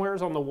bracket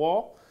somewhere on the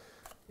wall.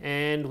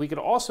 And we could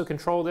also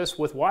control this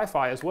with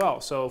Wi-Fi as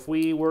well. So if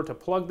we were to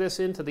plug this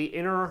into the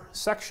inner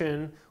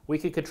section, we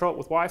could control it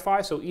with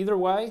Wi-Fi. So either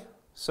way,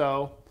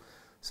 so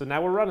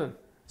now we're running.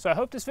 So I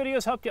hope this video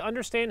has helped you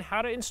understand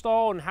how to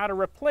install and how to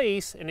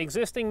replace an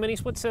existing mini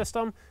split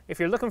system. If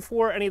you're looking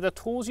for any of the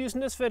tools used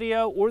in this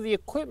video or the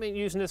equipment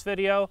used in this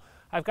video,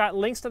 I've got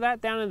links to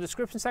that down in the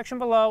description section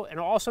below. And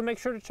also make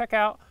sure to check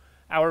out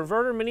our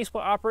inverter mini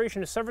split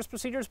operation and service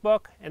procedures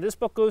book. And this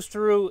book goes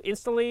through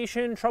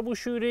installation,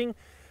 troubleshooting,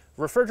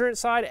 refrigerant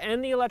side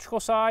and the electrical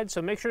side.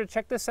 So make sure to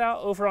check this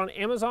out over on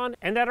Amazon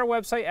and at our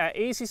website at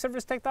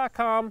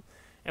acservicetech.com.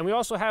 And we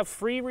also have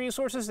free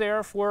resources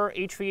there for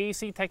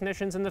HVAC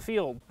technicians in the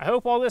field. I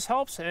hope all this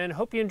helps and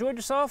hope you enjoyed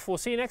yourself. We'll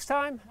see you next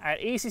time at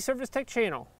AC Service Tech channel.